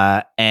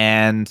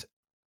 And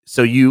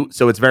so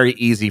it's very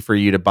easy for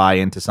you to buy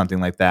into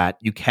something like that.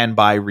 You can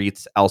buy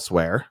REITs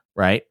elsewhere,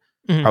 right?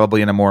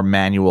 Probably in a more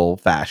manual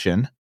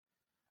fashion.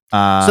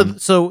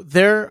 So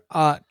they're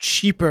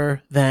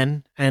cheaper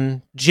than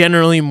and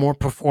generally more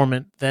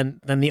performant than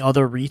the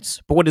other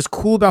REITs. But what is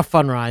cool about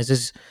Fundrise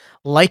is,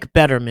 like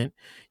Betterment,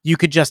 you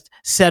could just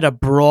set a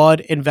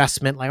broad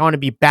investment. Like I want to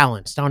be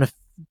balanced. I want to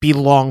be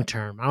long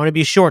term. I want to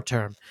be short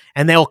term,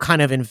 and they'll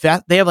kind of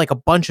invest. They have like a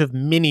bunch of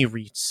mini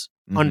REITs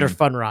under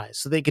Fundrise,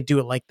 so they could do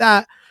it like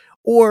that,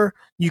 or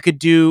you could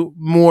do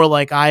more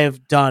like I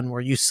have done,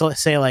 where you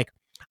say like,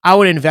 I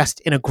would invest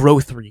in a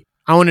growth REIT.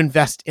 I want to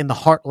invest in the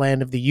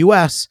heartland of the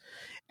U.S.,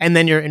 and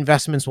then your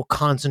investments will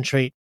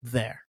concentrate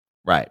there.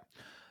 Right.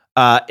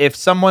 If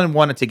someone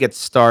wanted to get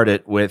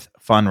started with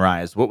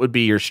Fundrise, what would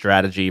be your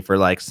strategy for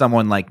like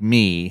someone like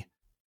me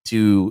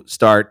to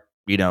start,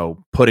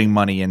 putting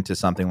money into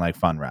something like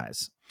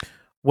Fundrise?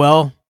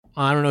 Well,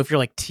 I don't know if you're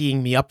like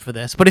teeing me up for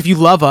this, but if you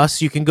love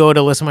us, you can go to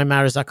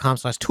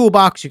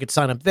listenmymatters.com/toolbox. You could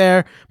sign up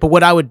there. But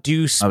what I would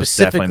do specifically, I was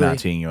definitely not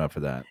teeing you up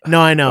for that. No,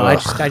 I know.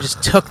 Ugh. I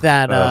just took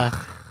that.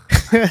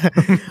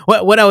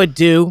 What I would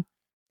do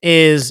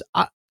is,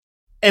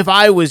 if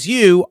I was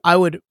you, I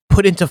would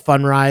put into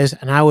Fundrise,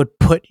 and I would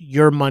put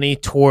your money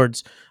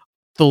towards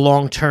the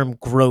long-term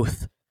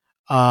growth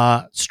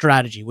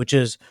strategy, which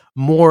is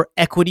more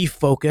equity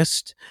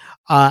focused.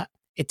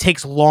 It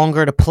takes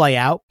longer to play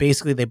out.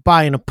 Basically, they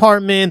buy an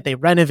apartment, they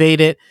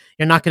renovate it.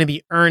 You're not going to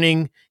be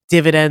earning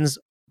dividends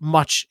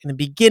much in the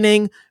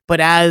beginning, but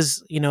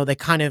as they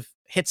kind of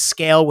hit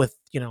scale with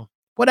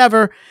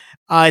whatever,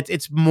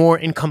 it's more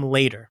income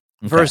later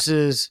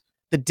versus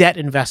the debt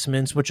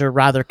investments, which are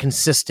rather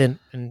consistent.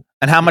 And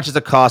how much does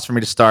it cost for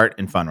me to start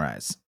in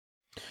Fundrise?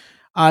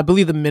 I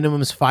believe the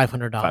minimum is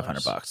 $500.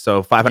 $500.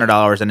 So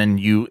 $500, and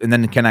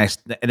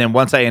then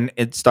once I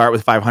start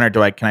with 500,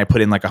 can I put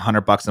in like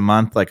 $100 a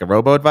month, like a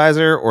robo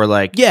advisor, or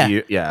like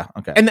okay.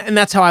 And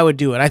that's how I would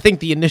do it. I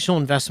think the initial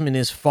investment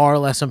is far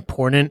less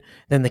important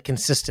than the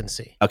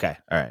consistency. Okay,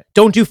 all right.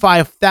 Don't do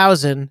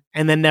 5,000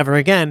 and then never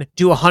again.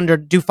 Do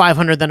 100, do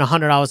 500, then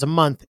 $100 a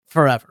month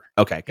forever.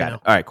 Okay, got it.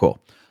 All right, cool.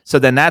 So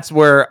then that's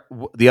where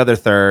the other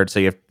third. So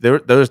you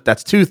have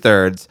that's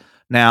 2/3.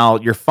 Now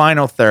your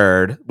final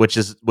third, which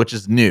is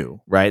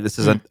new, right? This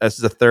is a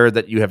third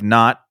that you have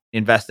not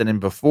invested in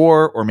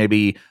before, or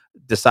maybe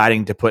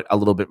deciding to put a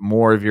little bit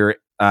more of your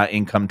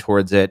income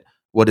towards it.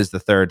 What is the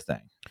third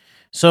thing?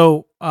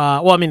 So,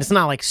 it's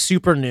not like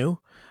super new.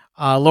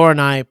 Laura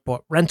and I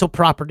bought rental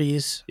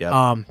properties.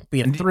 Yep. We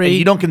had and 3. And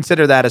you don't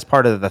consider that as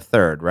part of the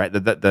third, right?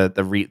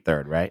 The REIT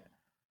third, right?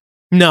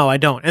 No, I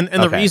don't.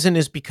 And the reason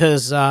is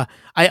because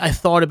I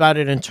thought about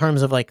it in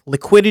terms of like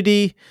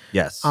liquidity.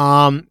 Yes.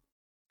 And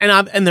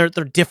they're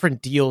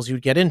different deals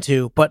you'd get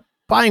into, but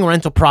buying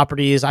rental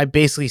properties, I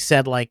basically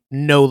said like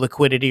no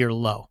liquidity or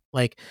low.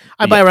 Like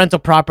I buy a rental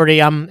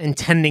property, I'm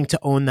intending to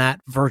own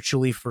that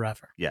virtually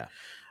forever. Yeah.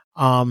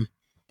 And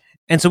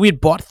so we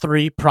had bought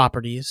 3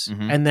 properties,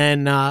 and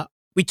then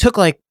we took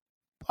like,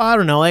 I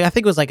don't know, like I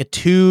think it was like a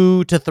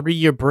 2 to 3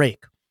 year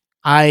break.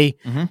 I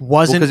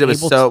wasn't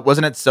because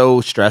wasn't it so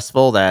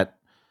stressful that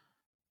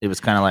it was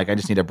kind of like I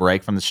just need a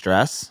break from the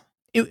stress.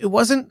 It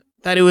wasn't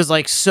that it was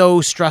like so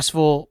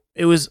stressful.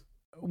 It was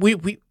we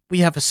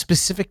have a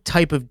specific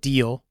type of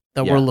deal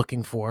that we're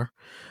looking for,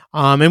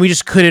 and we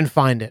just couldn't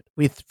find it.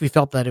 We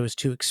felt that it was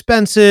too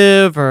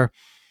expensive, or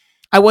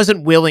I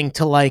wasn't willing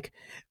to like.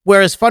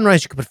 Whereas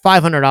Fundrise, you could put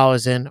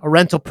 $500 in a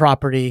rental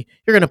property.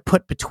 You're going to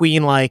put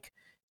between like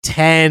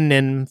 10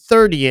 and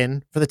 30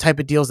 in for the type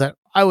of deals that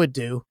I would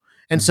do.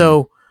 And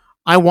so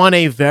I want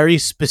a very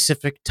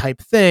specific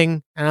type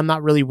thing, and I'm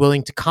not really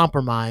willing to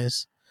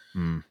compromise.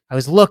 I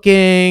was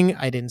looking,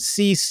 I didn't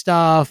see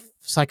stuff,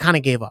 so I kind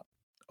of gave up.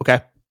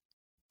 Okay.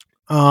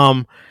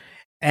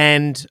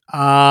 And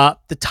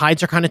the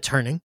tides are kind of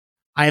turning.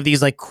 I have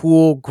these like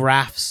cool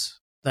graphs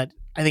that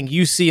I think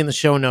you see in the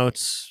show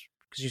notes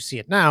because you see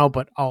it now,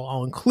 but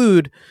I'll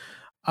include.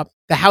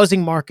 The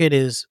housing market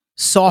is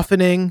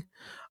softening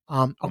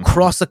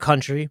across the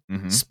country,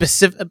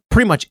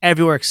 pretty much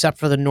everywhere except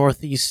for the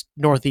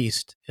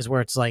Northeast is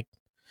where it's like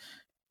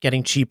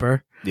getting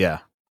cheaper. Yeah.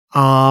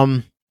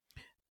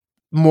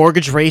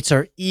 Mortgage rates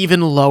are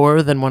even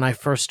lower than when I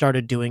first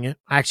started doing it.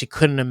 I actually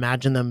couldn't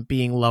imagine them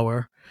being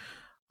lower.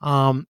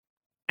 And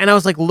I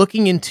was like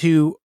looking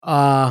into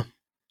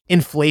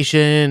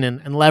inflation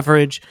and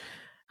leverage.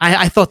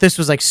 I thought this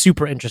was like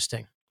super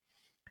interesting.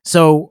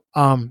 So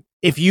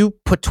if you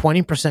put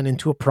 20%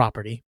 into a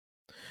property,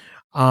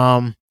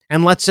 and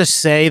let's just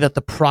say that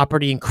the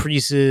property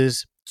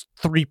increases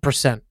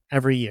 3%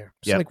 every year.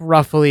 So like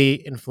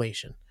roughly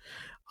inflation.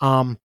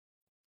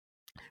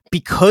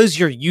 Because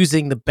you're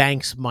using the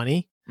bank's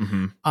money,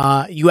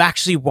 you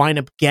actually wind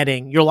up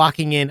you're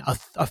locking in a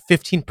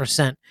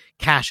 15%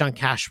 cash on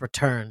cash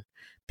return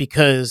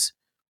because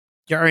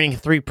you're earning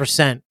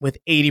 3% with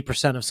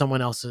 80% of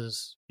someone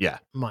else's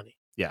money.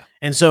 Yeah.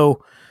 And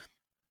so,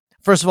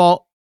 first of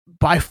all,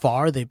 by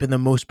far, they've been the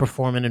most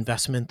performant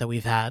investment that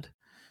we've had.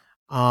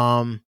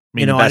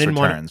 Best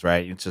returns,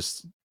 right? It's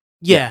just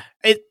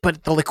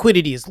but the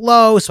liquidity is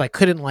low, so I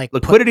couldn't like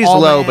liquidity is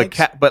low,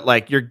 but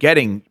like you're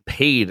getting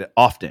paid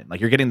often,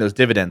 like you're getting those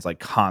dividends like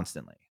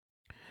constantly.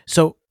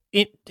 So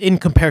in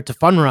compared to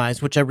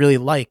Fundrise, which I really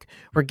like,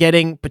 we're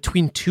getting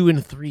between 2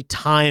 and 3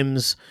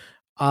 times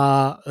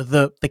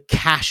the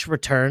cash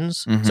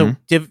returns. So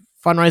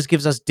Fundrise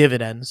gives us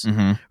dividends.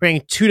 We're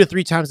getting 2 to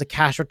 3 times the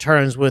cash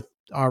returns with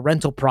our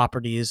rental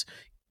properties,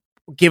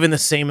 given the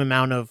same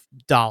amount of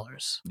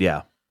dollars.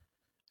 Yeah.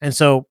 And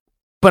so,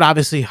 but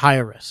obviously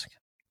higher risk.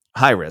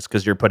 High risk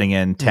because you're putting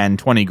in 10,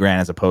 20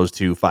 grand as opposed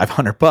to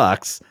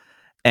 $500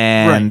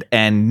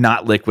 and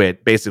not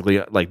liquid,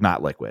 basically like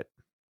not liquid.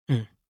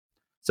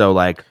 So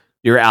like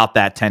you're out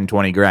that 10,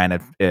 20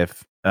 grand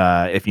if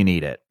you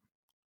need it.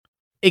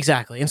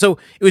 Exactly. And so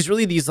it was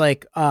really these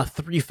like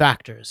 3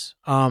 factors.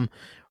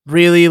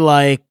 Really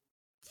like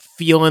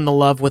feeling the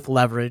love with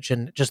leverage,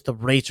 and just the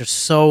rates are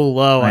so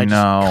low. I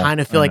just kind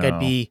of feel like I'd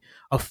be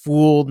a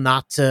fool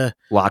not to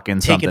lock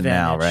in take something advantage.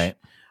 Now, right?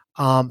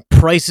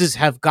 Prices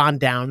have gone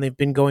down. They've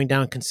been going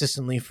down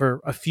consistently for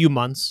a few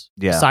months,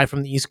 aside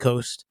from the East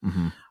Coast.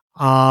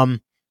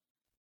 Just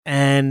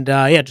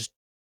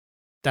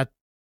that.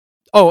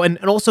 Oh, and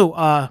also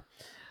I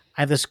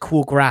have this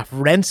cool graph.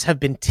 Rents have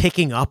been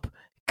ticking up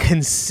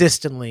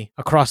consistently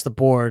across the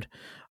board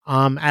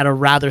at a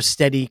rather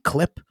steady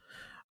clip.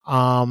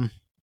 That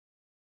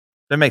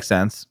makes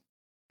sense.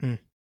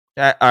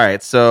 All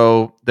right.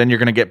 So then you're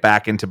going to get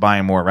back into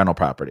buying more rental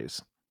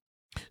properties.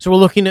 So we're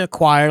looking to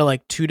acquire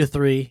like 2 to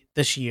 3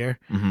 this year.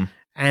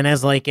 And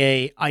as like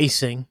a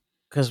icing,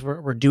 because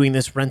we're doing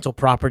this rental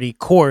property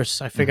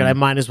course, I figured I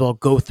might as well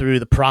go through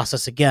the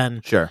process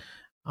again. Sure.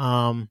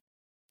 So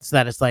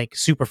that it's like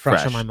super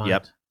fresh on my mind.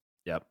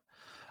 Yep.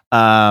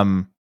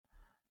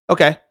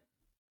 Okay.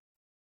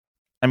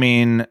 I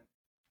mean,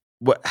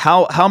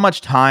 how much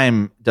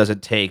time does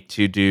it take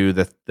to do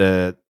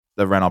the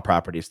rental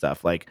property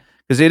stuff? Like,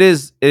 because it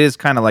is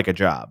kind of like a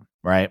job,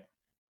 right?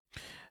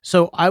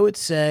 So I would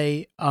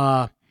say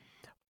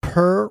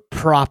per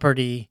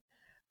property,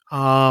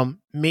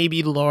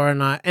 maybe Laura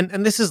and I,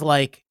 and this is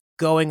like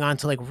going on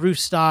to like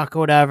Roofstock or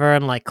whatever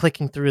and like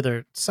clicking through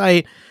their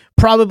site,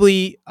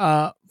 probably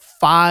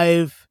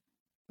 5,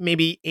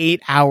 maybe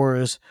 8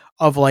 hours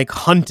of like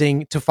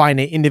hunting to find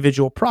an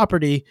individual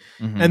property.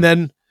 And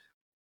then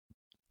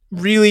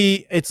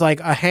really it's like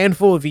a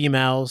handful of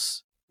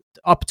emails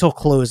up till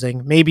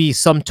closing, maybe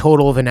some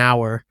total of an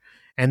hour,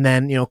 and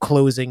then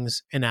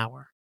closings an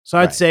hour. So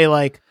I'd say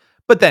like,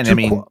 but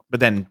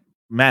then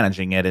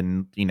managing it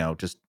and,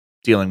 just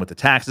dealing with the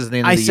taxes at the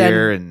end of the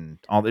year and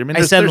all that.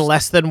 I send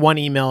less than one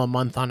email a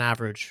month on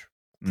average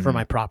for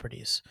my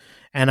properties.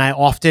 And I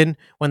often,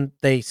 when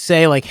they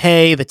say like,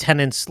 hey, the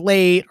tenant's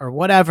late or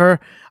whatever,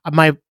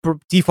 my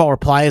default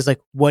reply is like,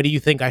 what do you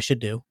think I should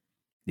do?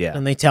 Yeah.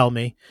 And they tell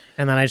me.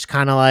 And then I just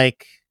kind of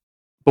like.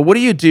 But what do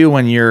you do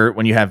when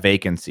you have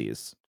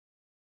vacancies?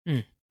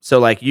 So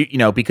like,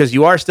 because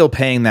you are still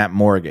paying that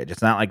mortgage.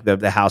 It's not like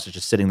the house is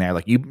just sitting there.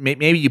 Like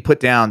maybe you put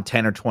down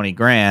 10 or 20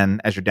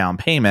 grand as your down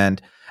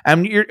payment.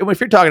 And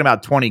if you're talking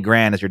about 20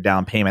 grand as your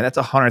down payment, that's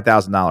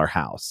 $100,000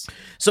 house.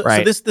 So,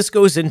 right? So this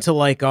goes into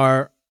like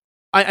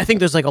I think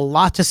there's like a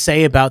lot to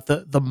say about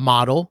the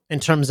model in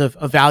terms of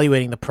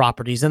evaluating the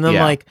properties, and then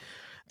like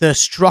the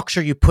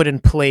structure you put in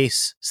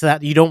place so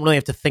that you don't really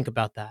have to think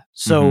about that.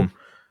 So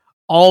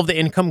all of the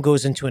income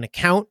goes into an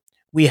account.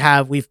 We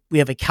have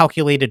a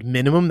calculated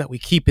minimum that we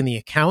keep in the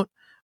account.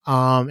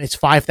 It's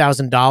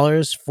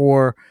 $5,000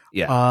 for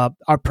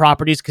our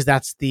properties because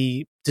that's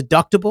the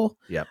deductible.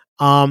 Yep.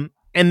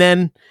 And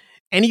then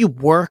any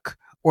work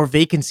or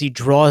vacancy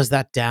draws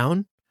that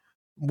down,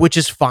 which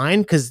is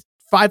fine because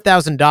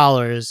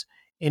 $5,000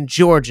 in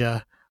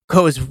Georgia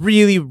goes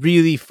really,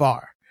 really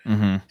far.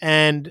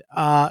 And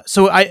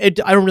so I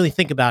don't really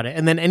think about it.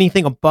 And then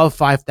anything above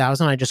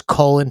 5,000, I just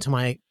call into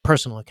my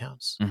personal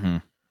accounts.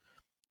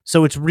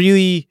 So it's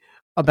really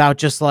about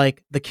just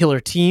like the killer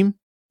team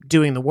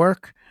doing the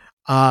work,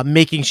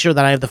 making sure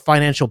that I have the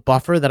financial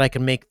buffer that I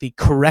can make the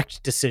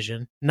correct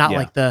decision, not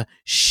like the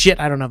shit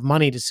I don't have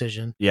money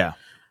decision. Yeah.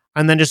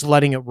 And then just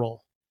letting it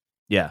roll.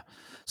 Yeah.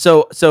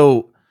 So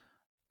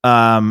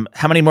how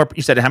many more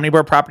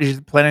properties are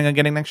you planning on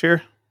getting next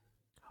year?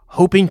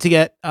 Hoping to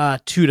get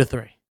 2 to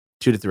 3.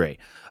 2 to 3.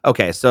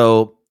 Okay.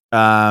 So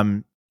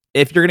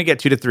if you're going to get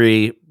 2 to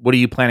 3, what are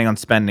you planning on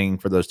spending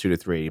for those 2 to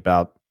 3?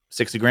 About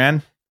 60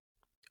 grand?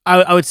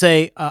 I would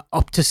say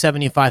up to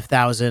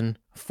 75,000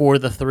 for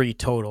the 3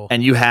 total.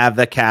 And you have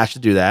the cash to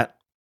do that.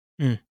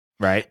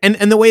 Right.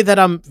 And the way that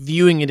I'm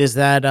viewing it is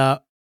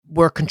that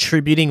we're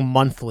contributing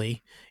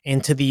monthly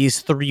into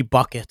these 3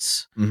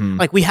 buckets.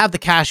 Like we have the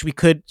cash, we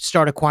could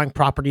start acquiring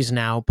properties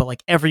now, but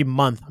like every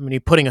month I'm going to be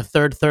putting a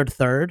third.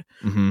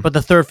 But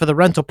the third for the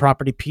rental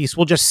property piece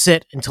will just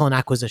sit until an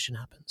acquisition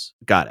happens.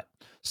 Got it.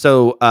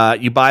 So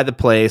you buy the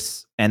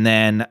place, and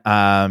then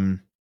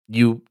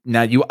you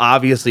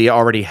obviously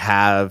already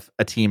have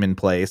a team in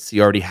place.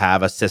 You already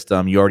have a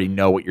system. You already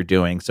know what you're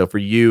doing. So for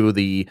you,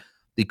 the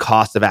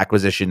cost of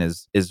acquisition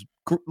is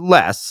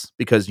less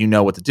because you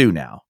know what to do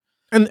now.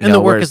 And the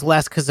work is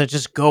less because they're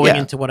just going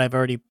into what I've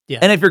already. Yeah.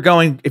 And if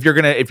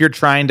you're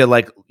trying to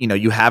like,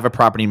 you have a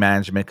property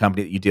management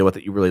company that you deal with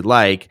that you really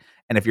like,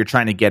 and if you're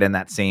trying to get in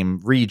that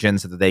same region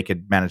so that they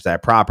could manage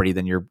that property,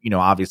 then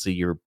obviously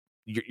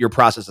your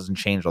process doesn't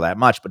change all that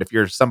much. But if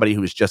you're somebody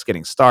who is just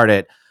getting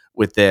started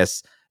with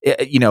this,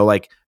 it's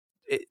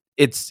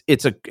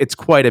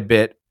quite a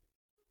bit.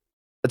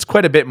 It's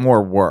quite a bit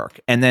more work.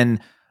 And then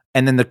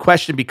the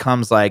question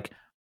becomes like,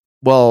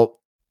 well,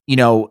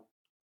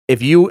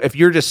 if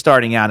you're just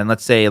starting out, and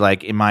let's say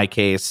like in my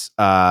case,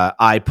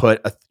 I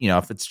put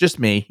if it's just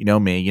me, you know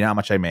how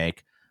much I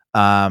make.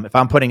 If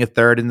I'm putting a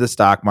third into the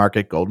stock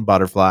market, Golden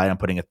Butterfly, I'm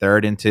putting a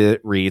third into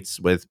REITs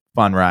with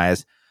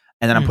Fundrise,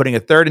 and then I'm putting a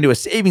third into a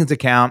savings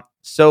account.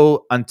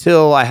 So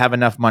until I have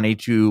enough money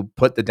to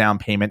put the down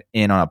payment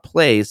in on a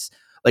place,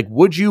 like,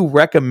 would you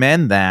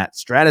recommend that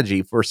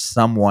strategy for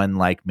someone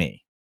like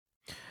me?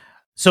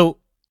 So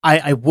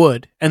I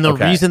would, and the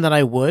reason that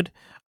I would,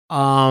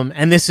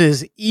 and this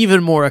is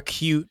even more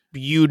acute,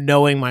 you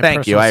knowing my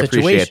personal situation. Thank you, I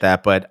appreciate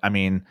that, but I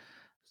mean,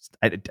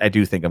 I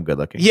do think I'm good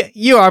looking. Yeah,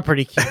 you are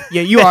pretty cute.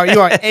 Yeah, you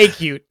are a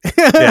cute.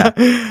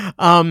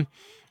 Yeah.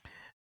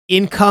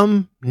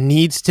 Income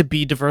needs to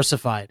be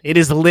diversified. It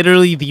is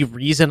literally the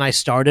reason I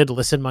started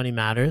Listen Money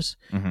Matters.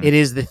 It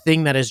is the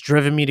thing that has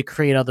driven me to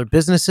create other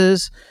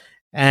businesses,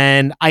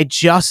 and I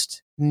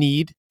just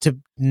need to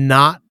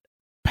not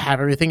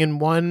have everything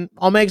in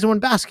all my eggs in one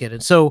basket.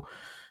 And so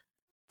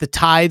the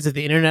tides of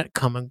the internet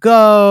come and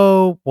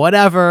go,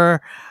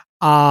 whatever.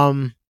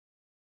 I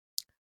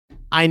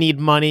need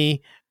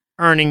money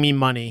earning me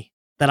money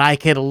that I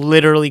could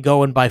literally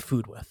go and buy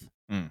food with.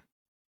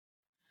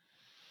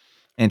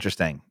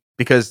 Interesting,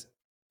 because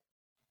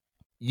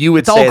you would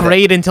it's all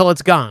great until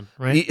it's gone,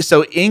 right?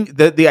 So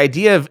the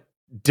idea of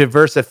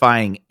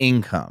diversifying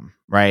income,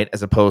 right,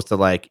 as opposed to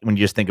like when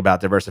you just think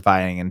about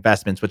diversifying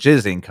investments, which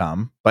is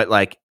income, but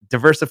like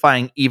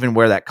diversifying even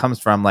where that comes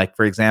from. Like,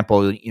 for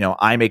example,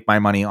 I make my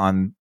money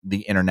on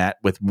the internet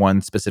with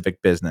one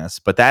specific business,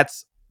 but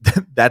that's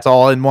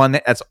all in one.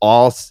 That's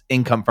all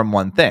income from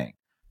one thing,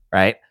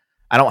 right?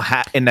 I don't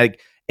have, and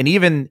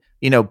even,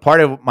 part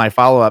of my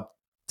follow up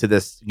to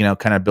this,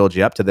 kind of build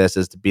you up to this,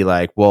 is to be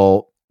like,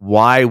 well,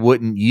 why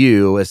wouldn't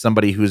you, as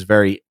somebody who's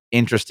very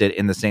interested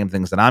in the same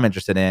things that I'm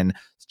interested in,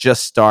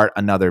 just start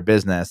another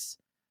business,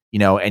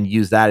 and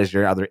use that as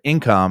your other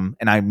income?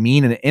 And I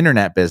mean an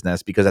internet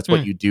business, because that's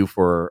what you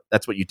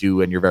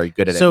do and you're very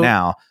good at it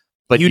now.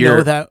 But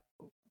know that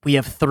we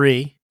have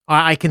 3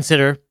 I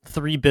consider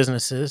 3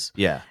 businesses.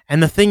 Yeah.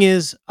 And the thing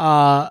is,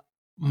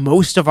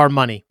 most of our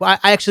money. Well,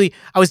 I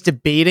was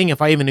debating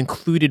if I even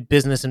included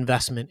business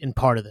investment in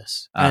part of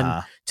this.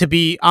 And to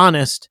be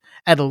honest,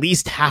 at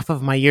least half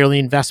of my yearly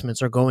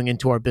investments are going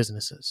into our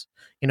businesses.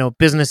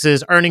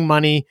 Businesses earning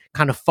money,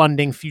 kind of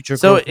funding future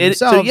growth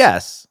themselves. So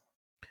yes.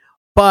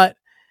 But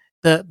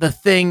the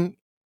thing,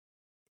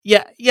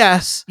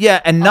 yes.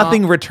 Yeah, and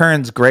nothing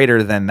returns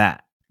greater than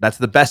that. That's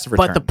the best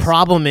returns. But the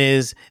problem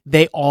is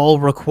they all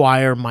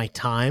require my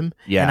time.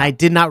 Yeah. And I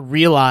did not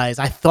realize,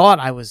 I thought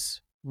I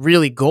was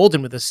really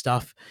golden with this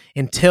stuff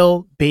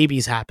until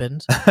babies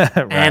happened.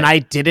 Right. And I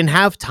didn't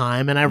have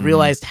time, and I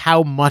realized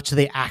how much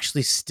they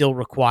actually still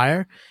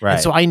require. Right.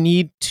 And so I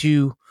need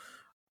to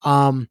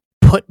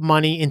put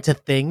money into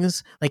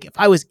things. Like if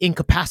I was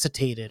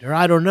incapacitated, or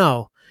I don't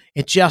know,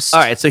 it just...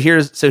 All right, so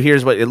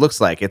here's what it looks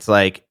like. It's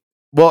like,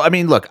 well, I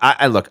mean, look,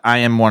 I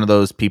am one of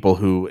those people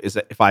who is,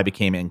 if I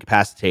became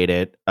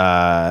incapacitated,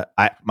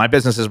 my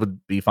businesses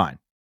would be fine.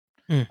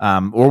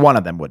 Or one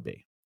of them would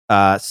be.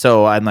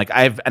 So I'm like,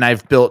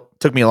 I've built,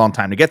 took me a long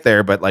time to get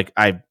there, but like,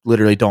 I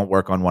literally don't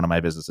work on one of my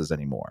businesses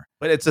anymore.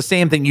 But it's the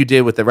same thing you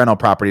did with the rental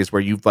properties,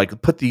 where you've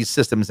like put these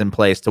systems in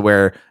place to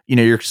where,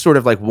 you're sort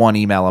of like one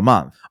email a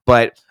month,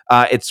 but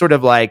it's sort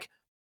of like,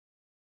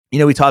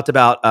 we talked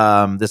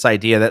about this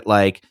idea that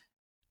like,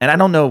 and I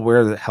don't know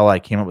where the hell I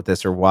came up with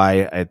this or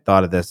why I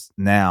thought of this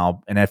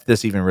now, and if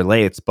this even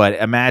relates, but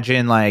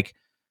imagine like,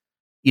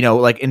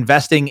 like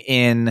investing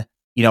in,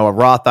 a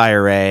Roth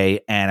IRA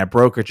and a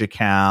brokerage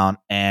account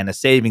and a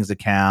savings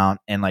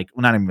account, and like,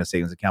 well, not even a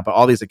savings account, but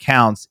all these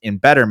accounts in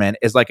Betterment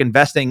is like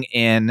investing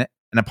in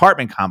an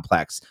apartment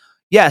complex.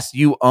 Yes,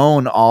 you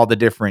own all the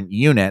different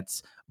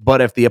units, but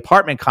if the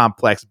apartment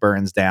complex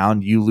burns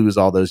down, you lose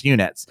all those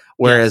units.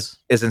 Whereas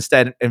is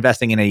instead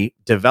investing in a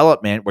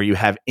development where you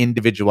have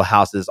individual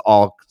houses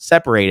all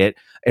separated.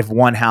 If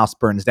one house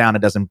burns down,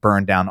 it doesn't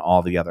burn down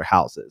all the other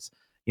houses.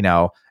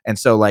 And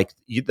so like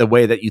the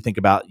way that you think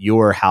about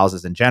your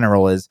houses in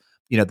general is,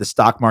 the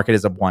stock market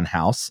is one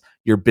house,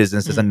 your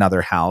business is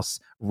another house,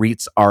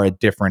 REITs are a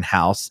different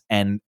house,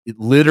 and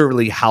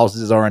literally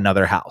houses are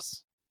another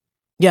house.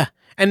 Yeah.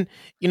 And,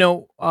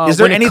 is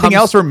there anything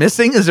else we're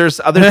missing? Is there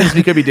other things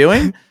we could be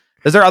doing?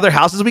 Is there other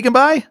houses we can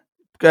buy?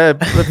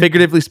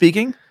 Figuratively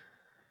speaking?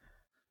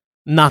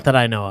 Not that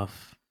I know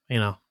of,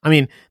 I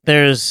mean,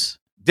 there's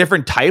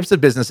different types of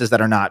businesses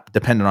that are not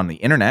dependent on the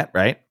internet,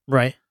 right?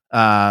 Right.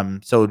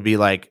 So it would be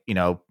like,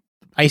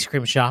 ice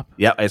cream shop.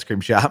 Yep. Ice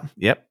cream shop.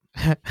 Yep.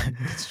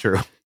 It's true.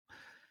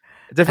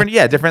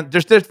 Different.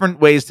 There's different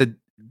ways to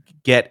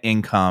get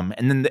income.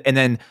 And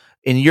then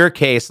in your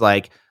case,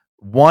 like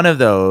one of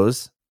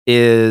those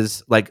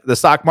is like the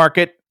stock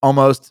market,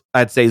 almost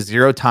I'd say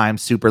 0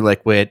 times super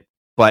liquid,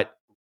 but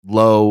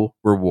low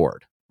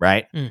reward.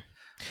 Right. And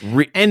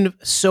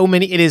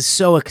it is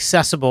so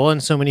accessible,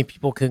 and so many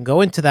people can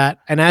go into that.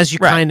 And as you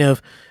kind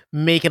of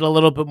make it a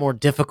little bit more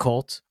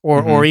difficult,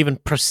 or even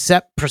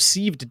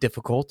perceived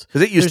difficult,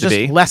 because it used to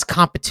be less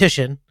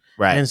competition,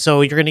 right? And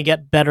so you're going to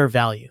get better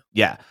value.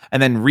 Yeah,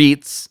 and then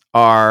REITs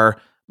are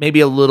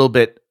maybe a little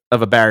bit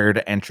of a barrier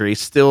to entry.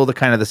 Still, the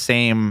kind of the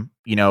same,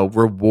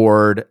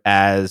 reward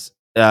as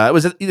it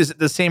was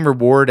the same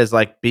reward as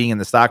like being in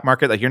the stock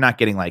market. Like you're not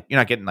getting like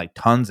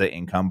tons of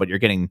income, but you're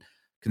getting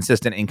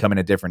consistent income in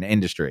a different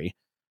industry,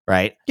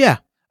 right? Yeah.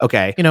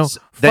 Okay.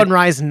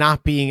 Fundrise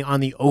not being on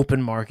the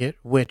open market,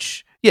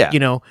 which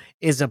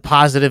is a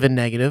positive and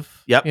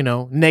negative. Yep.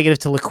 Negative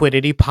to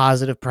liquidity,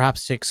 positive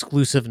perhaps to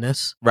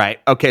exclusiveness. Right.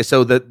 Okay.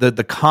 So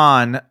the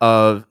con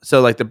of,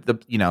 so like the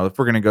if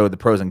we're gonna go the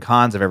pros and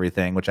cons of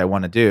everything, which I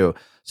want to do.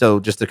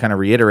 So just to kind of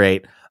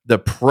reiterate, the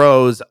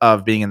pros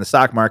of being in the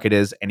stock market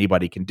is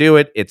anybody can do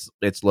it. It's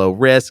low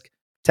risk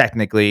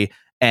technically,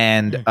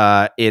 and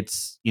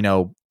it's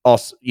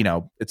also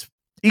it's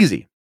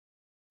easy.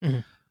 Mm-hmm.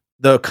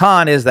 The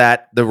con is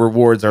that the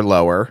rewards are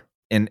lower,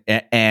 and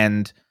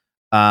it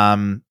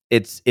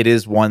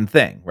is one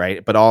thing,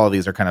 right? But all of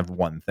these are kind of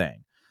one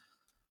thing.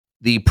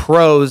 The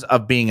pros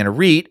of being in a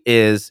REIT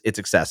is it's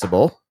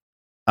accessible.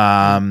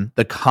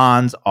 The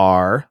cons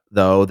are,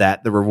 though,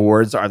 that the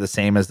rewards are the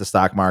same as the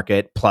stock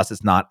market, plus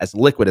it's not as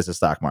liquid as the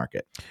stock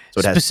market. So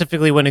it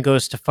specifically when it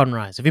goes to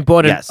Fundrise. If you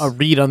bought a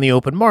REIT on the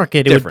open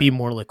market, it would be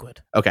more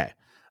liquid. Okay.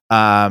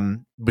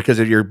 Because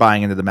you're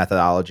buying into the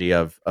methodology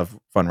of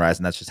Fundrise,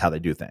 and that's just how they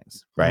do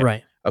things, right?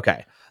 Right.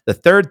 Okay. The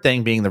third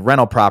thing being the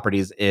rental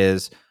properties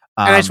is,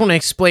 and I just want to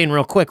explain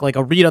real quick, like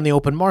a REIT on the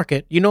open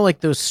market,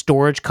 like those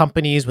storage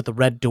companies with the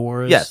red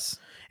doors, yes,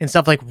 and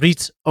stuff. Like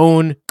REITs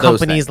own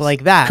companies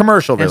like that,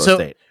 commercial real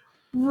estate,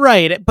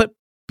 right? But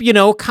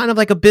kind of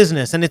like a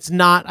business, and it's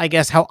not, I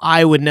guess, how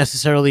I would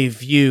necessarily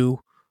view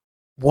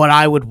what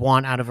I would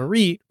want out of a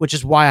REIT, which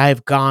is why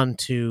I've gone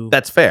to...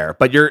 That's fair,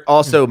 but you're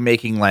also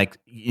making like,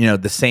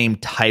 the same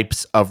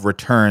types of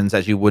returns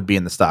as you would be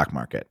in the stock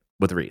market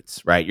with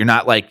REITs, right? You're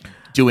not like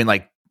doing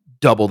like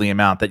double the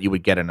amount that you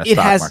would get in a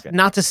stock market.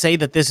 Not to say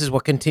that this is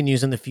what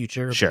continues in the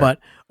future, sure, but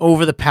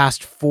over the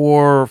past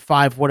 4 or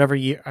 5, whatever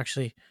year,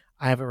 actually,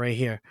 I have it right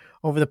here.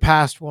 Over the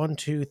past 1,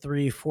 2,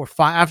 3, 4,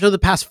 5, after the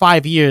past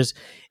 5 years,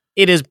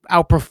 it has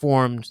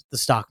outperformed the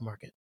stock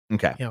market.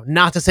 Okay.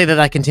 Not to say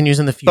that continues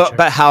in the future.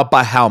 But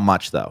how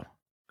much though?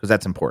 Because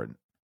that's important.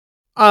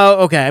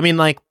 Oh, okay. I mean,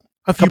 like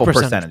a few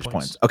percentage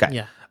points. Okay.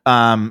 Yeah.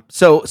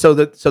 So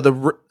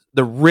the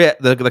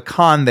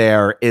con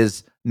there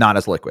is not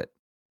as liquid,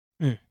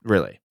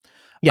 really.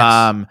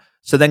 Yes.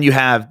 So then you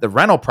have the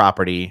rental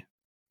property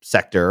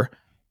sector,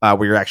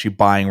 where you're actually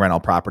buying rental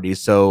properties.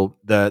 So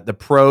the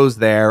pros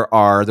there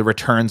are the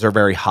returns are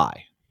very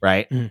high,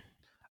 right?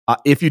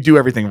 If you do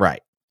everything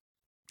right,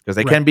 because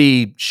they can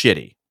be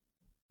shitty.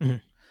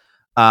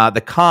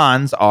 The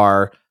cons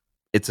are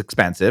it's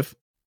expensive.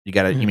 You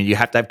got to, you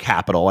have to have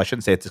capital. I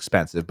shouldn't say it's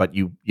expensive, but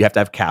you have to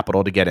have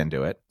capital to get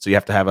into it. So you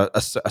have to have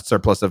a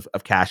surplus of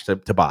cash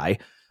to buy.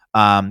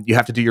 You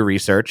have to do your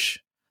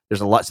research. There's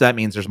a lot. So that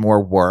means there's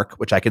more work,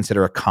 which I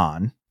consider a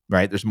con,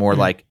 right? There's more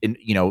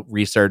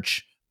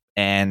research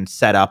and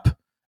setup.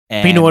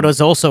 And but you know what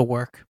is also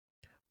work?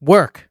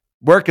 Work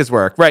is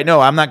work. Right. No,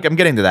 I'm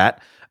getting to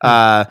that.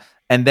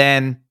 And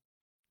then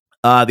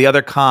the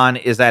other con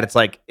is that it's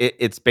like,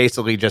 it's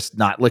basically just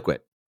not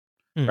liquid.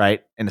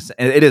 Right, and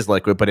it is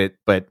liquid,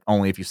 but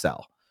only if you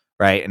sell,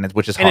 right? And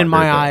which is and in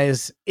my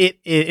eyes, it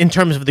in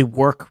terms of the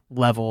work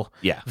level,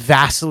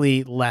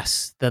 vastly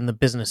less than the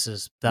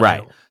businesses that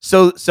right.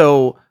 So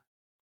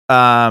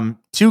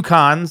two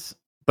cons,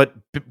 but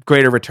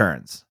greater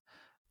returns,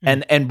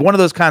 and one of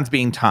those cons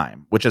being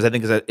time, which I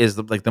think is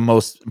like the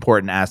most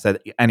important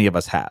asset any of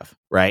us have,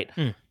 right?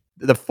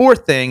 The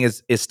fourth thing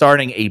is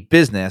starting a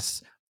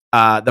business.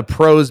 The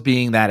pros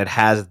being that it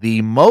has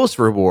the most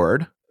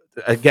reward.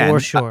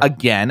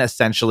 Again,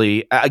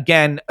 essentially,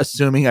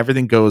 assuming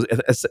everything goes,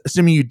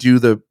 assuming you do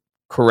the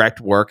correct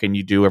work and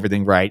you do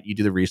everything right, you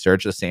do the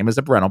research, the same as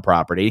a rental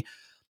property,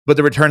 but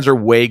the returns are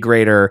way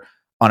greater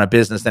on a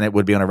business than it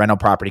would be on a rental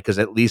property, because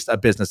at least a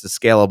business is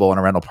scalable and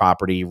a rental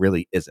property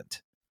really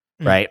isn't,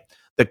 right?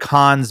 The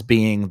cons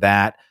being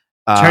that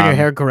turn your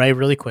hair gray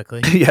really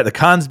quickly. Yeah, the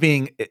cons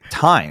being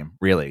time,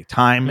 really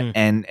time,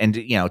 and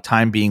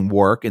time being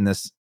work in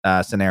this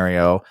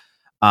scenario.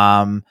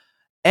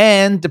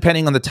 And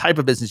depending on the type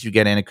of business you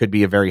get in, it could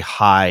be a very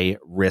high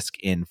risk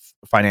in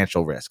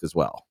financial risk as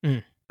well.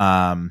 And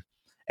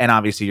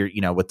obviously,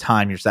 you're with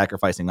time, you're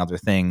sacrificing other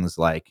things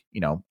like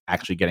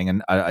actually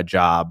getting a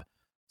job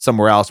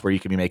somewhere else where you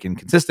can be making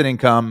consistent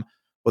income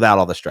without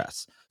all the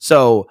stress.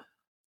 So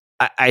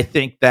I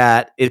think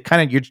that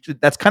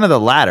that's kind of the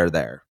ladder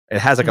there. It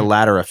has like a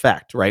ladder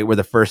effect, right? Where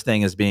the first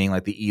thing is being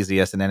like the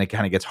easiest, and then it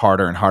kind of gets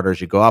harder and harder as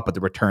you go up, but the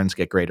returns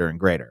get greater and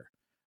greater,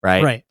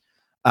 right? Right.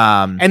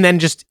 And then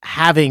just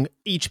having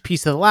each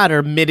piece of the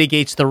ladder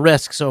mitigates the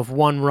risk. So if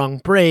one rung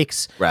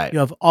breaks, right,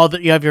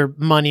 you have your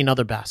money in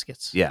other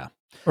baskets. Yeah.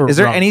 Is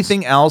there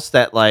anything else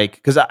that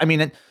because I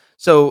mean,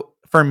 so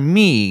for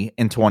me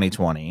in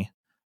 2020,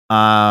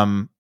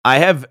 I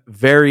have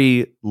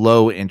very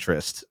low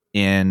interest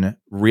in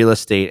real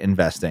estate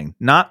investing,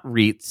 not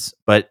REITs,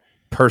 but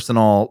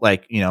personal,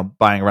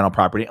 buying a rental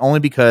property, only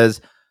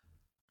because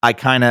I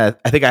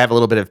think I have a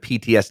little bit of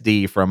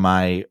PTSD from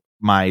my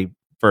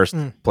first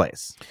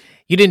place.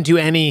 You didn't do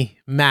any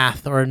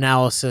math or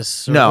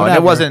analysis. Or no,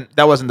 whatever. And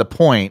that wasn't the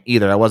point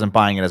either. I wasn't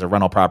buying it as a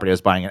rental property. I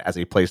was buying it as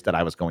a place that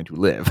I was going to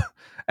live.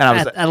 And I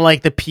was at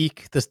like the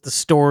peak, the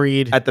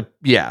storied at the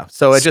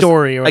So it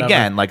story just,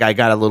 again, like I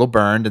got a little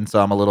burned, and so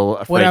I'm a little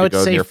afraid to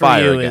go near fire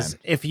again. What I would say for you is,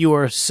 if you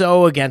are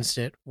so against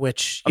it,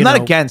 which I'm not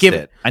against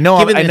it. I know.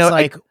 Given it's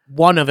like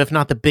one of, if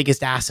not the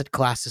biggest asset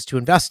classes to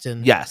invest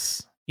in.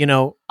 Yes.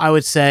 I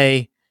would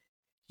say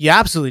you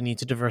absolutely need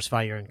to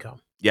diversify your income.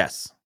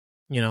 Yes.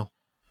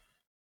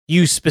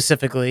 You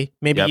specifically,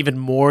 maybe even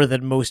more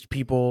than most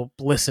people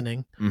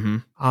listening.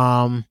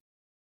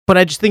 But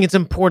I just think it's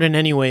important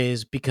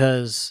anyways,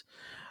 because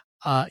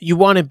you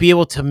want to be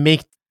able to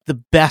make the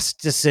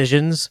best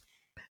decisions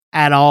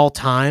at all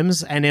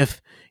times. And if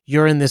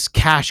you're in this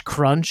cash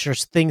crunch or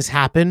things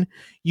happen,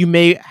 you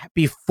may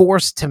be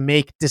forced to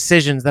make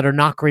decisions that are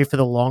not great for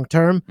the long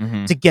term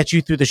to get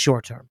you through the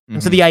short term.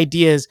 And so the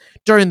idea is,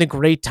 during the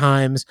great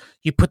times,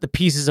 you put the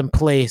pieces in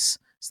place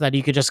so that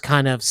you could just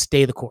kind of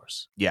stay the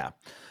course. Yeah.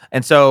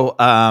 And so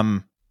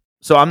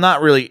so I'm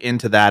not really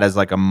into that as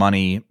like a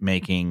money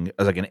making,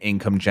 as like an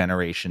income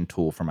generation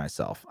tool for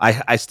myself.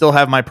 I still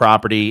have my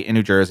property in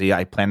New Jersey.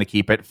 I plan to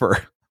keep it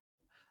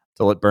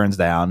till it burns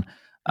down,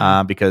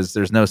 because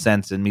there's no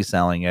sense in me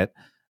selling it.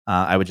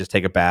 I would just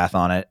take a bath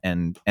on it,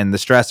 and the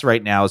stress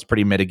right now is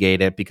pretty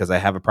mitigated because I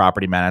have a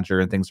property manager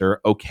and things are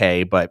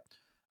okay. But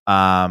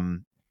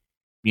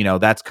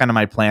that's kind of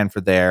my plan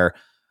for there.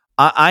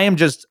 I am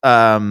just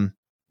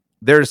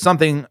there's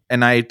something,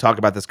 and I talk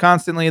about this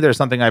constantly, there's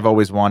something I've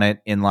always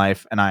wanted in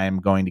life, and I am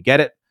going to get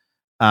it,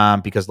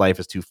 because life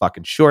is too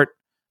fucking short,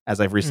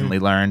 as I've recently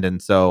learned. And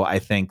so I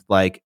think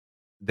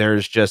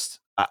there's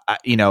just,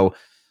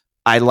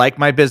 I like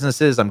my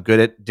businesses. I'm good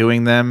at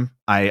doing them.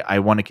 I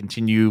want to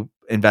continue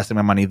investing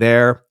my money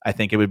there. I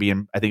think it would be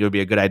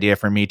a good idea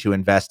for me to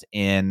invest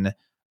in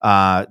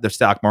the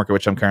stock market,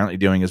 which I'm currently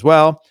doing as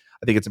well.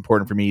 I think it's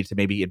important for me to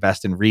maybe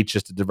invest in Reach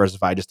just to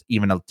diversify just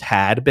even a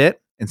tad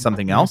bit in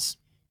something else.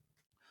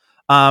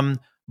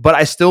 But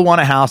I still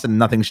want a house and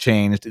nothing's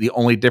changed. The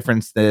only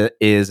difference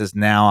is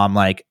now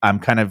I'm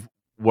kind of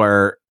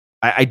where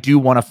I do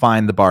want to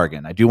find the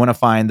bargain. I do want to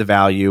find the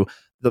value.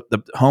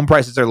 The home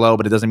prices are low,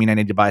 but it doesn't mean I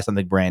need to buy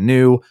something brand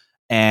new.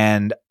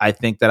 And I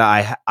think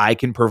that I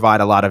can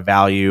provide a lot of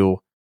value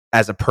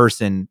as a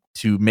person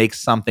to make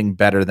something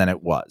better than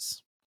it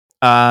was.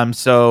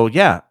 So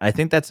yeah, I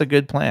think that's a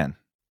good plan.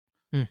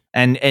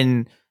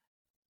 And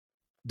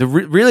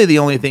really the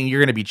only thing you're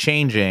going to be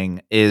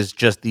changing is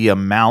just the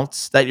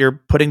amounts that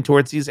you're putting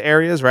towards these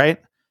areas, right?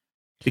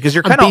 Because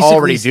you're kind of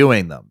already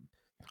doing them.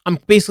 I'm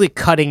basically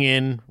cutting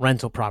in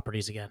rental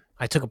properties again.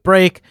 I took a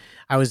break.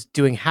 I was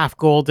doing half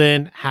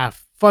Golden,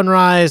 half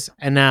Funrise,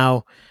 and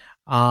now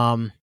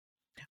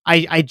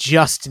I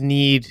just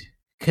need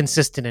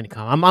consistent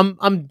income.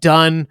 I'm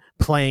done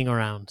playing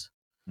around.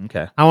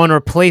 Okay. I want to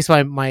replace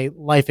my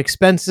life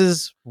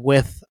expenses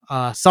with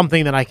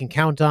something that I can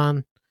count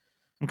on.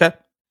 Okay.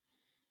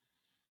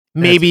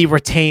 Maybe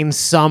retain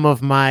some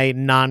of my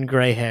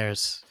non-gray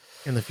hairs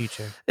in the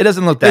future. It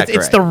doesn't look that great.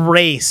 It's the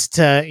race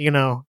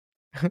to,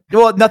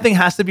 Well, nothing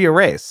has to be a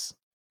race.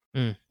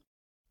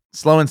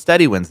 Slow and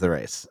steady wins the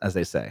race, as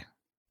they say.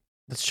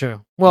 That's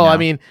true. Well, I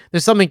mean,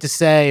 there's something to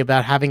say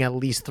about having at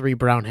least 3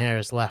 brown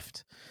hairs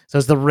left. So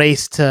it's the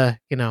race to,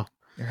 Your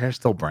hair's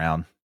still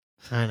brown.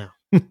 I know.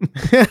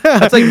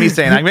 That's like me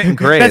saying I'm getting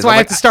gray. That's why I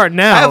have to start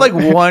now. I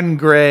have one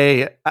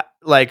gray,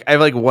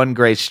 one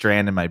gray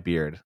strand in my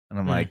beard, and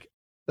I'm like, it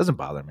doesn't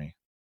bother me.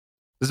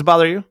 Does it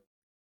bother you?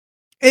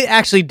 It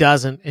actually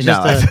doesn't. It's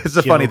it's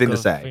a funny thing to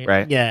say,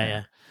 right?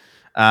 Yeah.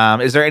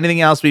 Is there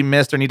anything else we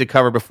missed or need to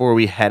cover before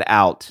we head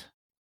out?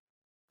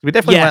 We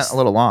definitely went a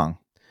little long.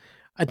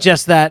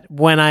 Just that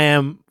when I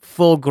am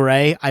full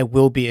gray, I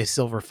will be a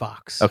silver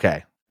fox.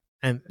 Okay.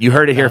 And you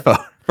heard it here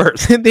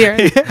first.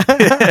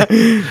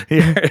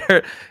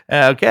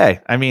 Okay.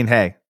 I mean,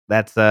 hey,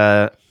 that's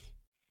now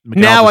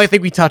I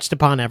think we touched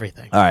upon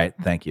everything. All right.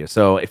 Thank you.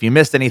 So if you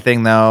missed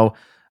anything, though,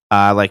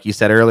 like you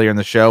said earlier in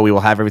the show, we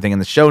will have everything in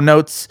the show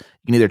notes. You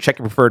can either check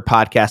your preferred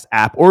podcast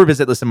app or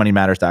visit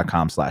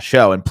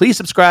listenmoneymatters.com/show. And please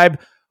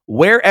subscribe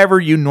wherever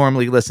you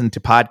normally listen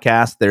to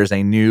podcasts. There's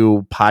a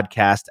new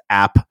podcast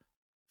app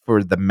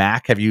for the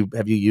Mac. Have you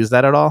used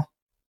that at all?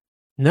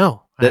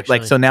 No.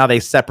 So now they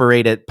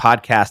separated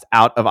podcast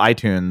out of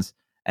iTunes,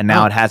 and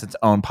now it has its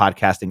own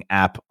podcasting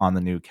app on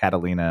the new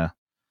Catalina.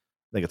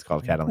 I think it's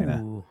called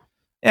Catalina. Ooh.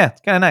 Yeah, it's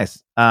kind of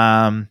nice.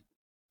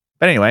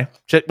 But anyway,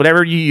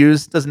 whatever you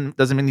use doesn't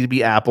need to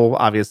be Apple,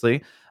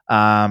 obviously.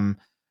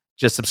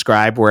 Just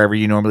subscribe wherever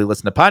you normally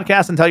listen to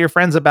podcasts and tell your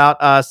friends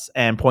about us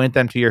and point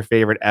them to your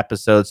favorite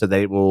episodes so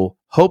they will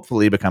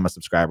hopefully become a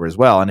subscriber as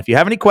well. And if you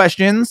have any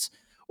questions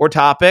or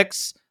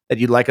topics that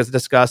you'd like us to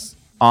discuss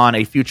on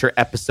a future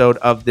episode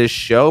of this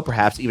show,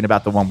 perhaps even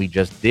about the one we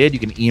just did, you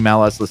can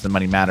email us,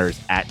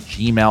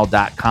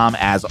 listenmoneymatters@gmail.com.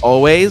 As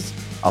always,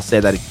 I'll say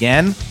that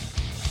again,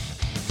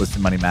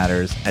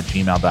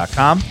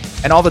 listenmoneymatters@gmail.com.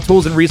 And all the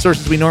tools and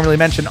resources we normally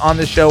mention on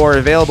this show are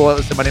available at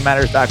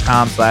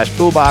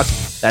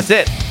listenmoneymatters.com/toolbox. That's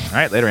it. All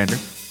right, later, Andrew.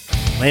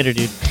 Later,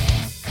 dude.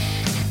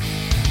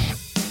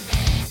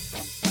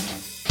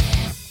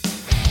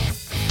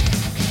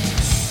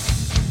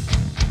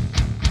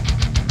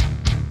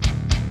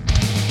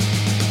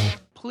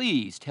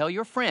 Please tell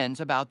your friends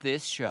about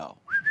this show.